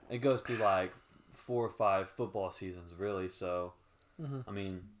 4 or 5 football seasons really. So, I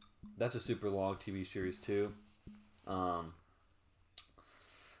mean, that's a super long TV series too.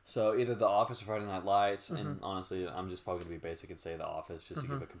 So either The Office or Friday Night Lights, and honestly, I'm just probably gonna be basic and say The Office just to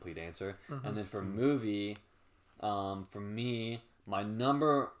give a complete answer. And then for movie, for me, my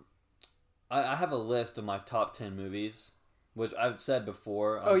number, I have a list of my top 10 movies, which I've said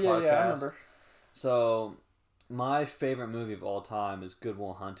before on the podcast. Yeah, I remember. So my favorite movie of all time is Good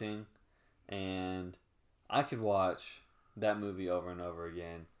Will Hunting, and I could watch that movie over and over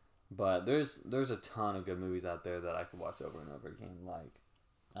again. But there's a ton of good movies out there that I could watch over and over again, like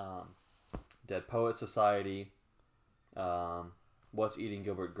Dead Poet Society, What's Eating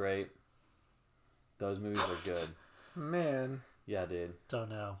Gilbert Grape. Those movies are good. Man. Yeah, dude. Don't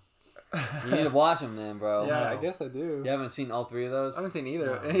know. You need to watch them then, bro. Yeah, No. I guess I do. You haven't seen all 3 of those? I haven't seen either.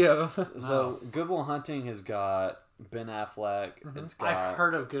 No. Any of them. So Good Will Hunting has got Ben Affleck. It's got I've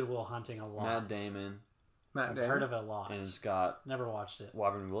heard of Good Will Hunting a lot. Matt Damon, Matt I've Damon. heard of it a lot. and it's got Never watched it.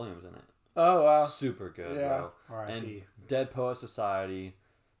 Robin Williams in it. Oh, wow. Super good, Yeah. bro. R.I.P. And Dead Poet Society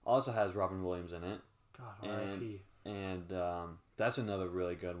also has Robin Williams in it. God, R.I.P. And that's another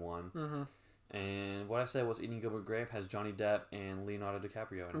really good one. Mm-hmm. And what I said was Eating Gilbert Grape has Johnny Depp and Leonardo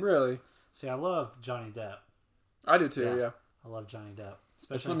DiCaprio in it. Really? See, I love Johnny Depp. I do too, Yeah. yeah. I love Johnny Depp. That's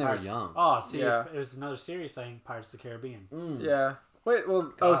Especially when in they were Pirates- young. Oh, see, Yeah. if it was another series thing, Pirates of the Caribbean. Yeah. Wait,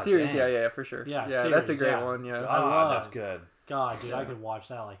 well, God series, damn. yeah, for sure. Yeah, that's a series, great yeah. one, yeah. God, love- that's good. God, dude, I could watch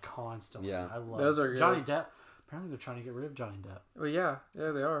that like constantly. Yeah. I love Those are good. Johnny Depp. Apparently, they're trying to get rid of Johnny Depp. Well, yeah, they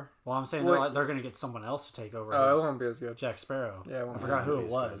are. Well, I'm saying Wait. they're going to get someone else to take over Oh, as it won't be as good. Jack Sparrow. Yeah, it I won't be forgot as who Won't it be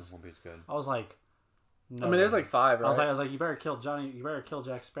as good. was. Won't be as good. I was like, no I mean, there's way. like 5, right? I was like, you better kill Johnny. You better kill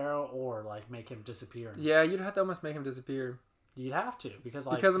Jack Sparrow or like make him disappear. Yeah, you'd have to almost make him disappear. You'd have to because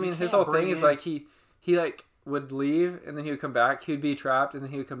like Because, I you mean, his can't whole thing bring is in like he like would leave and then he would come back. He'd be trapped and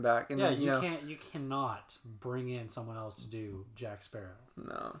then he would come back. And yeah, then, you cannot bring in someone else to do Jack Sparrow.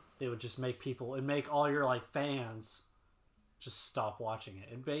 No. It would just make people and make all your like fans just stop watching it.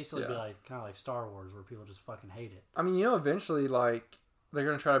 It'd basically be Yeah. like kind of like Star Wars where people just fucking hate it. I mean, eventually, like, they're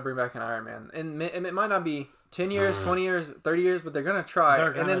going to try to bring back an Iron Man. And it might not be 10 years, 20 years, 30 years, but they're going to try. They're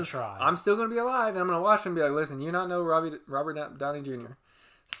and gonna then try. I'm still going to be alive, and I'm going to watch them and be like, listen, you not know Robert Downey Jr.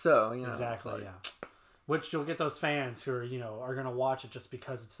 So, you know. Exactly, it's like- yeah. Which you'll get those fans who are are gonna watch it just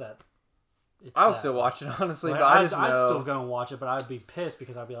because it's that. I'll still watch it, honestly, Like, but I just I'd know. still go and watch it, but I'd be pissed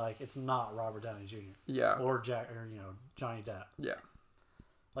because I'd be like, it's not Robert Downey Jr. Yeah. or Johnny Depp. Yeah.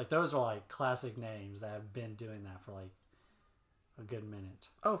 Like those are like classic names that have been doing that for like a good minute.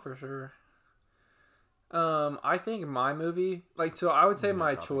 Oh, for sure. I think my movie, like, so I would say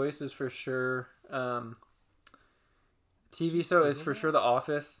my topics. choice is for sure, TV show is for sure The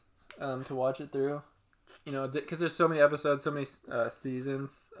Office, to watch it through, because there's so many episodes, so many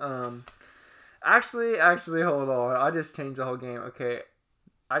seasons. Actually, hold on, I just changed the whole game. Okay,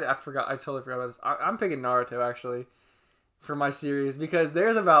 I forgot, I totally forgot about this. I'm picking Naruto actually for my series because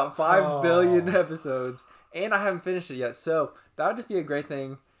there's about 5 billion episodes, and I haven't finished it yet, so that would just be a great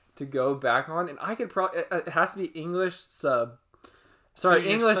thing to go back on, and I could probably, it has to be English sub. Sorry, Dude,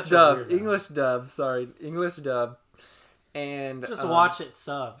 you're English such a dub. weirdo. English dub. Sorry, English dub. And Just watch it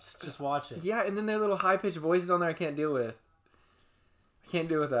subbed. Just watch it. Yeah, and then their little high pitched voices on there I can't deal with. I can't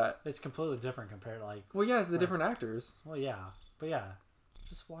deal with that. It's completely different compared to like. Well, yeah, it's the different actors. Well, yeah, but yeah,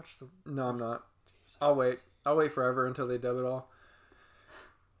 just watch the. No, I'm not. I'll wait. I'll wait forever until they dub it all.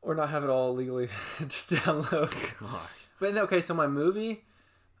 Or not have it all legally just download. Gosh. But okay, so my movie,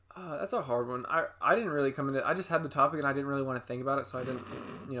 that's a hard one. I didn't really come into. I just had the topic and I didn't really want to think about it, so I didn't,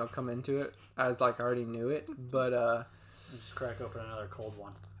 come into it as like I already knew it. But Just crack open another cold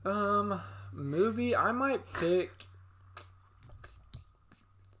one. movie I might pick.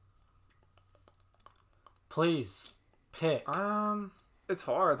 Please pick. It's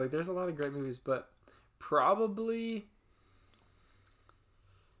hard. Like there's a lot of great movies, but probably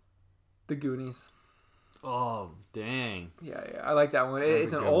The Goonies. Oh, dang. Yeah, I like that one. That's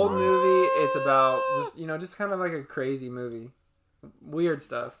It's a an good old one. movie. It's about just kind of like a crazy movie, weird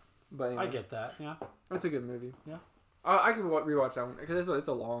stuff. But anyway, I get that. Yeah. it's a good movie. Yeah. I could rewatch that one because it's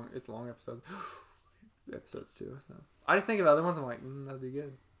a long episode. Episodes too. So. I just think of other ones. I'm like, that'd be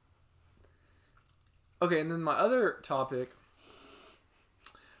good. Okay, and then my other topic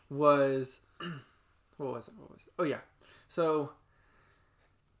was What was it? Oh yeah. So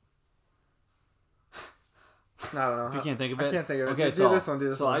I don't know. If you can't think of it, I can't think of it. Okay, do this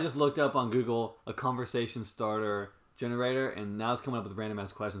one. So I just looked up on Google a conversation starter generator, and now it's coming up with random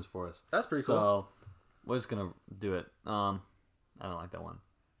ass questions for us. That's pretty cool. So we're just gonna do it. I don't like that one.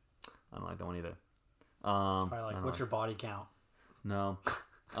 I don't like that one either. It's probably like, what's your body count? No.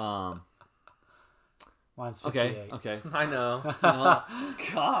 Mine's 58. Okay. I know.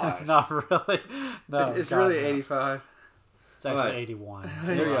 Gosh. Not really. No, It's God, really no. 85. It's actually Alright. 81.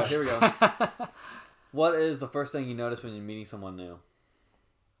 Here we go. What is the first thing you notice when you're meeting someone new?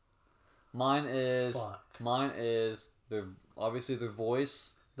 Mine is their obviously their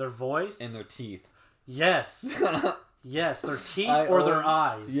voice Their voice and their teeth. Yes. Yes, their teeth I or their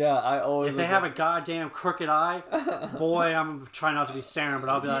always- eyes. Yeah, I always. If they have a goddamn crooked eye, boy, I'm trying not to be staring, but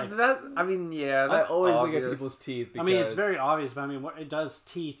I'll be like, I mean, yeah. I That's always obvious. look at people's teeth. Because, I mean, it's very obvious, but I mean, it does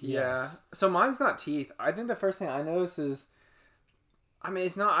teeth, Yeah. yes. So mine's not teeth. I think the first thing I notice is, I mean,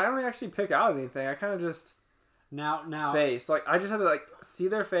 it's not. I don't actually pick out anything. I kind of just Now, face. Like I just have to like see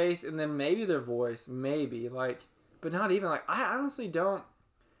their face and then maybe their voice, maybe like, but not even like. I honestly don't.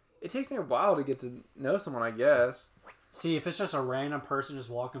 It takes me a while to get to know someone, I guess. see, if it's just a random person just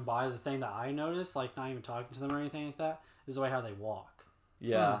walking by, the thing that I notice, like not even talking to them or anything like that, is the way how they walk.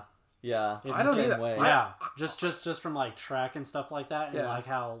 yeah. If I it's don't the do same that. way. Yeah, just from like track and stuff like that, and Yeah. like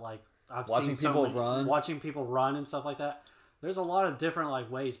how like I've Watching seen people run. watching people run and stuff like that. There's a lot of different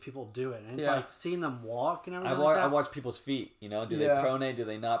like ways people do it, and it's Yeah. like seeing them walk and I everything. watch, like I that. watch people's feet. You know, do Yeah. they pronate? Do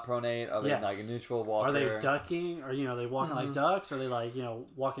they not pronate? Are they Yes. like a neutral walker? Are they ducking, or they walking Mm-hmm. like ducks? Or are they like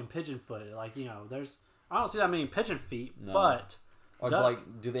walking pigeon foot? Like there's I don't see that many pigeon feet, No. but Or duck-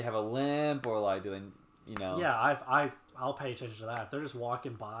 do they have a limp? Or like, do they? yeah, I'll pay attention to that. If they're just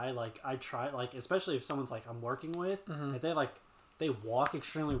walking by, like I try, like especially if someone's like I'm working with, Mm-hmm. if they walk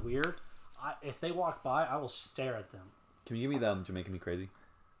extremely weird, if they walk by, I will stare at them. Can you give me them Jamaican Me Crazy?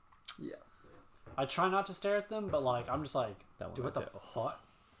 Yeah. I try not to stare at them, but like I'm just like, That one dude, what right the there. fuck?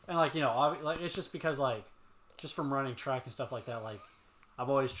 And like like it's just because like just from running track and stuff like that, like I've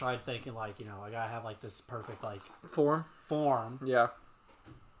always tried thinking like I gotta have like this perfect like Form. form Yeah.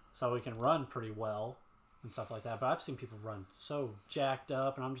 so we can run pretty well and stuff like that. But I've seen people run so jacked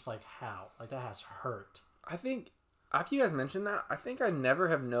up, and I'm just like, how? Like that has hurt. I think after you guys mentioned that, I think I never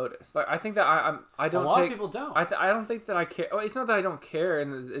have noticed. Like I think that I don't. A lot take, of people don't. I don't think that I care. Oh, it's not that I don't care,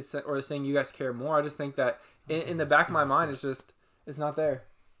 and it's or saying you guys care more. I just think that in the back of my mind, it's not there.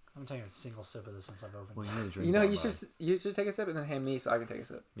 I haven't taken a single sip of this since I've opened Well, it. you need to drink. You know, that, you should take a sip and then hand me so I can take a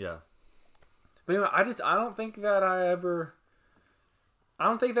sip. Yeah. But anyway, I don't think that I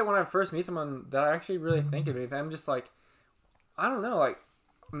don't think that when I first meet someone that I actually really think of anything. I'm just like, I don't know, like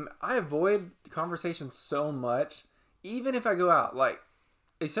I avoid conversations so much, even if I go out, like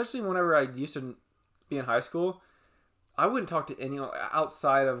especially whenever I used to be in high school, I wouldn't talk to anyone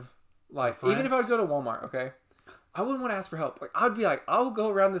outside of like, even if I would go to Walmart, okay, I wouldn't want to ask for help. Like I'll go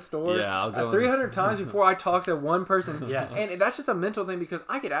around the store Yeah, I'll go 300 times before I talk to one person. Yes. And that's just a mental thing because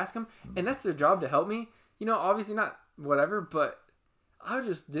I could ask them, and that's their job to help me. Obviously not whatever, but I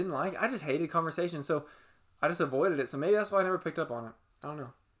just didn't like it. I just hated conversation, so I just avoided it. So maybe that's why I never picked up on it. I don't know.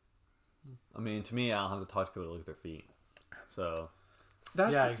 I mean, to me, I don't have to talk to people to look at their feet. So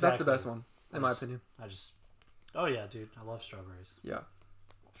That's Yeah, that's the exactly. best one, in my That's- opinion. Oh yeah, dude, I love strawberries. Yeah.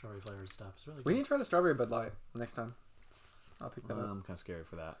 Strawberry flavored stuff. It's really We good. need to try the strawberry Bud Light next time. I'll pick that up. I'm kind of scared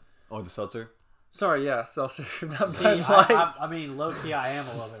for that. Oh, the seltzer. Sorry, yeah, seltzer, not See, Bud Light. I mean, low key, I am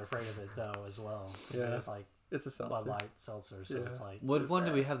a little bit afraid of it though, as well. 'Cause Yeah. it's like It's a seltzer. Bud Light seltzer, so Yeah. it's like What is one did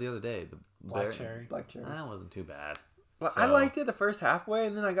that? we have the other day? The black berry- cherry. Black cherry. That wasn't too bad. Well, So- I liked it the first halfway,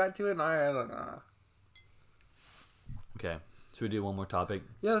 and then I got to it, and I don't know. Okay, should we do one more topic?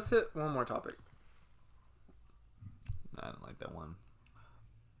 Yeah, let's hit one more topic. I don't like that one.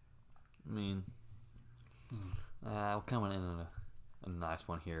 I mean, we're coming in on a nice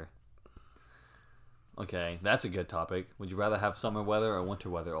one here. Okay, that's a good topic. Would you rather have summer weather or winter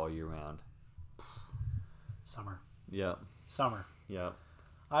weather all year round? Summer. Yep, Summer. yep.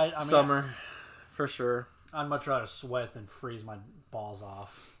 I mean, Summer, for sure. I'd much rather sweat than freeze my balls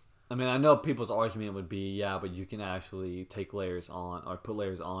off. I mean, I know people's argument would be, yeah, but you can actually take layers on or put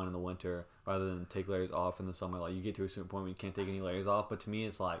layers on in the winter rather than take layers off in the summer. Like, you get to a certain point where you can't take any layers off. But to me,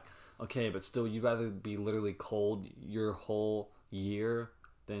 it's like, okay, but still, you'd rather be literally cold your whole year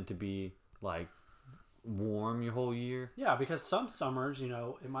than to be, like, warm your whole year. Yeah, because some summers,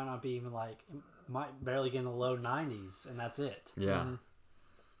 it might not be even like, it might barely get in the low 90s, and that's it. Yeah.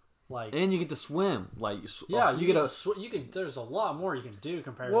 Like, And you get to swim. Like, yeah, you get a... you can. There's a lot more you can do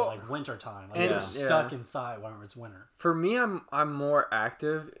compared Well, to like winter time. Like and- you're yeah. stuck inside whenever it's winter. For me, I'm more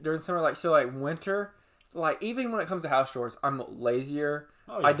active during summer. Like winter, like even when it comes to house chores, I'm lazier.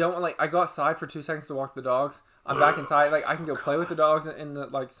 Oh, yeah. I don't like. I go outside for 2 seconds to walk the dogs. I'm back inside. Like I can go play with the dogs in the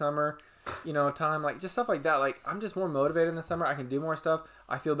like summer, time. Like just stuff like that. Like I'm just more motivated in the summer. I can do more stuff.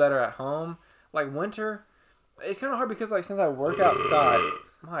 I feel better at home. Like winter, it's kind of hard because like since I work outside,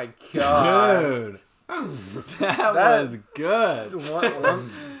 my God, Dude, that was good. One,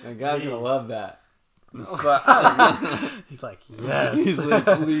 My guy's gonna love that. but I don't know. He's like, yes. He's like,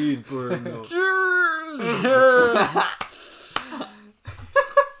 please, Bruno.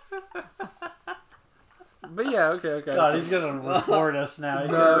 But yeah, okay. God, he's gonna report us now.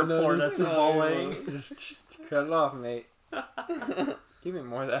 He's No, gonna report us just- as bullying. Cut it off, mate. Give me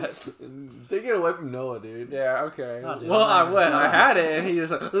more of that. Take it away from Noah, dude. Yeah, okay. No, dude, Well, I'm not I had it, and he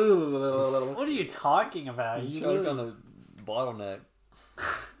just like, ooh. What are you talking about? You You choked really on the bottleneck.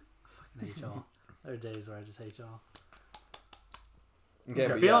 hate y'all. There are days where I just hate y'all. Okay, You're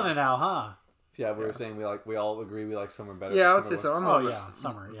but feeling yeah. it now, huh? Yeah, we were saying we all agree we like summer better. Yeah, I Summer would say one. so. I'm Oh more yeah,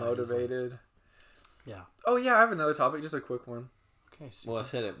 summer. Yeah, motivated. Yeah. Oh yeah, I have another topic, just a quick one. Okay. So Well,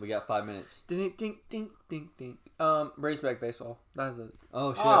 let's hit it. We got 5 minutes. Ding, ding, ding, ding, ding. Raceback baseball. That's it.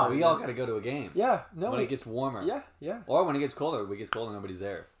 Oh shit, Oh, we all got to go to a game. Yeah, no. When it gets warmer. Yeah. Or when it gets colder, nobody's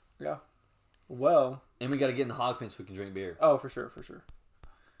there. Well, And we got to get in the hog pen so we can drink beer. oh for sure.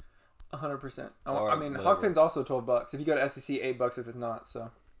 100%. Or I mean, whatever. Hawk Pin's also $12. If you go to SEC, $8 if it's not. So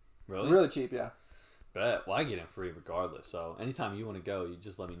Really? really cheap. Yeah, Bet. Well, I get in free regardless. So anytime you want to go, you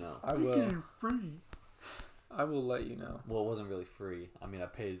just let me know. I will. I will let you know. Well, it wasn't really free. I mean, I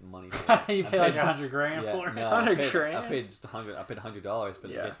paid money for it. you I pay like paid- $100,000 Yeah, for it. no, 100 I grand? paid just $100. I paid $100, but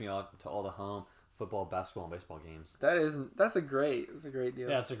Yeah. it gets me out to all the home football, basketball, and baseball games. That's a great deal.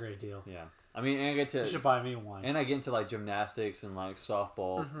 Yeah, it's a great deal. Yeah, I mean, and I get You should to buy me one. and I get into like gymnastics and like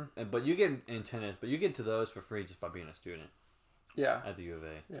softball, and, but you get in tennis, but you get to those for free just by being a student Yeah. at the U of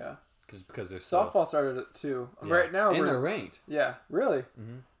A Yeah. because they're so Softball started it too. yeah. Right now and we're they're ranked. yeah, really.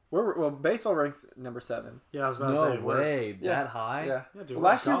 Mhm. Well, baseball ranks number 7. Yeah, I was about to No say. way, Yeah. that high? Yeah. Yeah, dude,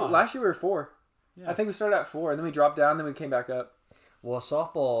 Well, we're last year we were 4. Yeah. I think we started at 4, and then we dropped down, then we came back up. Well,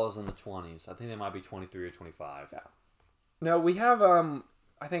 softball is in the 20s. I think they might be 23 or 25. Yeah. No, we have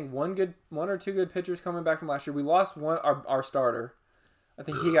I think one or two good pitchers coming back from last year. We lost our starter. I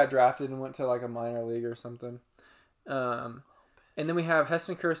think he got drafted and went to like a minor league or something. And then we have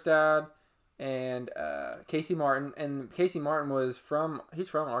Heston Kjerstad and Casey Martin. And Casey Martin he's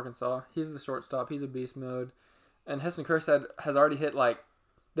from Arkansas. He's the shortstop. He's a beast mode. And Heston Kjerstad has already hit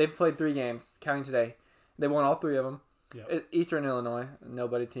they've played 3 games, counting today. They won all 3 of them. Yep. Eastern Illinois,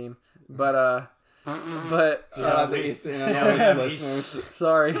 nobody team. But Shout out to Eastern Illinois listeners.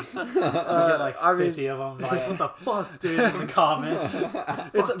 sorry. We get like I mean- 50 of them. Like, what the fuck, dude? In the comments.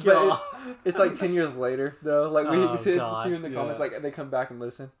 It's, y'all. it's like 10 years later though. Like we Oh, see God. in the comments, Yeah. like they come back and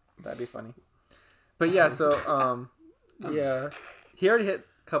listen. That'd be funny. But yeah, so yeah, he already hit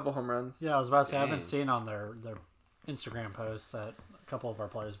a couple home runs. Yeah, I was about to say, I've Dang. been seeing on their Instagram posts that a couple of our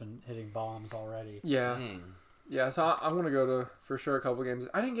players been hitting bombs already. Yeah, Dang. yeah. So I'm gonna go to for sure a couple games.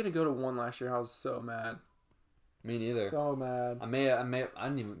 I didn't get to go to one last year. I was so mad. Me neither. So mad. I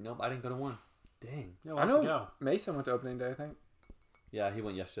didn't even, nope, I didn't go to one. Dang. Yeah, I let's know go. Mason went to opening day. I think. Yeah, he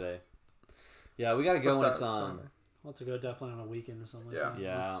went yesterday. Yeah, we got to go when What's it's that, on. Sunday? Let's go definitely on a weekend or something. Yeah. Like that.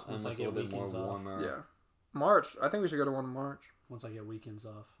 Yeah, Once and I it's a get little bit more weekends off. warmer. Yeah, March. I think we should go to one in March. Once I get weekends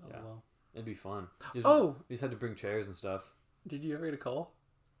off. Oh, Yeah. well. It'd be fun. Oh, We just had to bring chairs and stuff. did you ever get a call?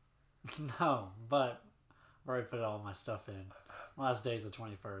 No, but I've already put all my stuff in. Last day's the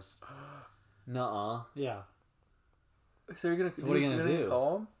 21st. Nuh-uh. Yeah. So you're gonna. So what are you gonna do?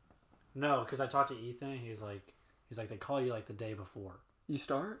 Call him? No, because I talked to Ethan. He's like, they call you like the day before. You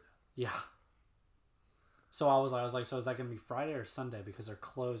start? Yeah. So I was like, so is that gonna be Friday or Sunday? Because they're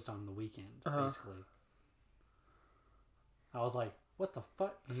closed on the weekend, Uh-huh. basically. I was like, what the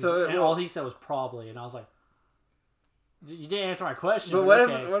fuck? And, So, and well- all he said was probably, and I was like, you didn't answer my question. But what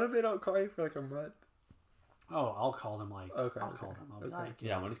okay. if they don't call you for like a month? Oh, I'll call them like. Okay, I'll okay, call them. I'll be okay. like,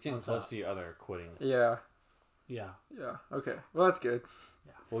 Yeah, when it's getting what's close up? to your other quitting. Yeah. Yeah, Yeah. Okay. Well, that's good.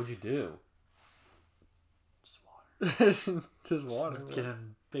 What would you do? just water. Just water. Get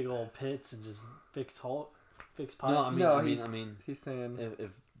in big old pits and just fix pipes. No, I mean, No, I he's- mean, He's saying.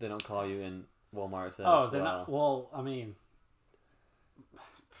 if they don't call you and Walmart says, Oh, they're well, not. Well, I mean,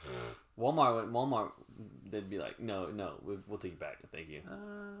 Walmart, they'd be like, no, we'll take you back. Thank you.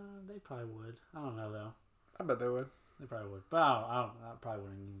 they probably would. I don't know though. I bet they would. They probably would. But I probably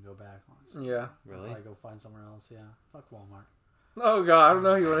wouldn't even go back. Honestly. Yeah. I'd Really? probably go find somewhere else. Yeah. Fuck Walmart. Oh God, I don't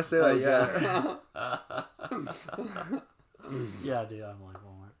know if you want to say that yet. Yeah, dude, I'm like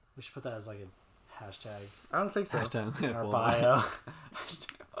Walmart. We should put that as like a hashtag I don't think so. in our bio.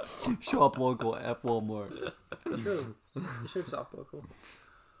 Shop local, F Walmart. True. You should shop local.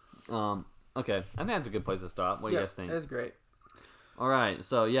 Okay, I think that's a good place to stop. What do you guys think? That's great. All right,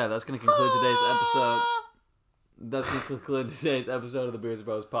 so yeah, that's going to conclude today's episode. That's going to conclude today's episode of the Beers and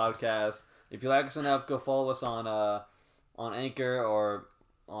Bros podcast. If you like us enough, go follow us on Anchor or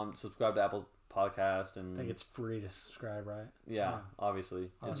on subscribe to Apple Podcast. And I think it's free to subscribe, right? yeah, obviously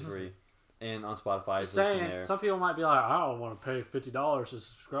it's Obviously. free. And on Spotify, it's Saying, there. some people might be like, I don't want to pay $50 to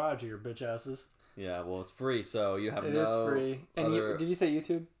subscribe to your bitch asses. Yeah, well, it's free, so you have It no. is free. And other- did you say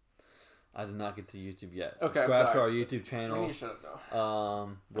YouTube? I did not get to YouTube yet. Okay, I'm Subscribe to sorry. our YouTube We need channel, to shut up now.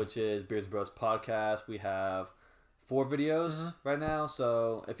 which is Beers and Bros podcast. We have 4 videos right now.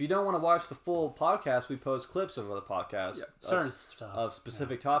 So if you don't want to watch the full podcast, we post clips of the podcast Certain stuff. of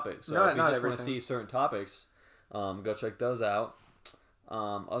specific topics. So Not- if you not just want to everything. see certain topics, go check those out.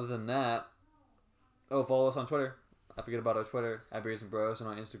 Other than that, follow us on Twitter. I forget about our Twitter at Beers and Bros, and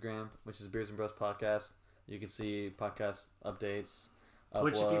on Instagram, which is Beers and Bros podcast. You can see podcast updates.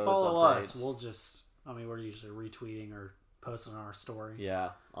 Which, if you uploads, follow updates. us, we'll just, we're usually retweeting or posting on our story. Yeah,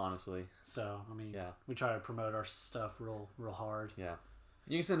 honestly. So, Yeah. we try to promote our stuff real hard. Yeah.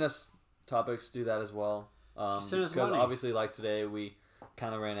 You can send us topics, do that as well. Send us because money. obviously, like today, we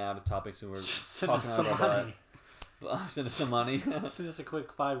kind of ran out of topics and we're Just send talking us some about money. that. Send us some money. Send us a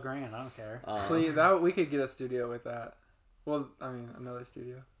quick $5,000. I don't care. Please, we could get a studio with that. Well, another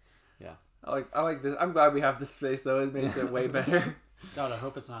studio. Yeah. I like this. I'm glad we have this space though. It makes it way better. God, I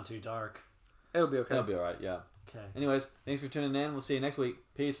hope it's not too dark. It'll be okay. That'll be alright, yeah. Okay. Anyways, thanks for tuning in. We'll see you next week.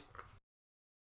 Peace.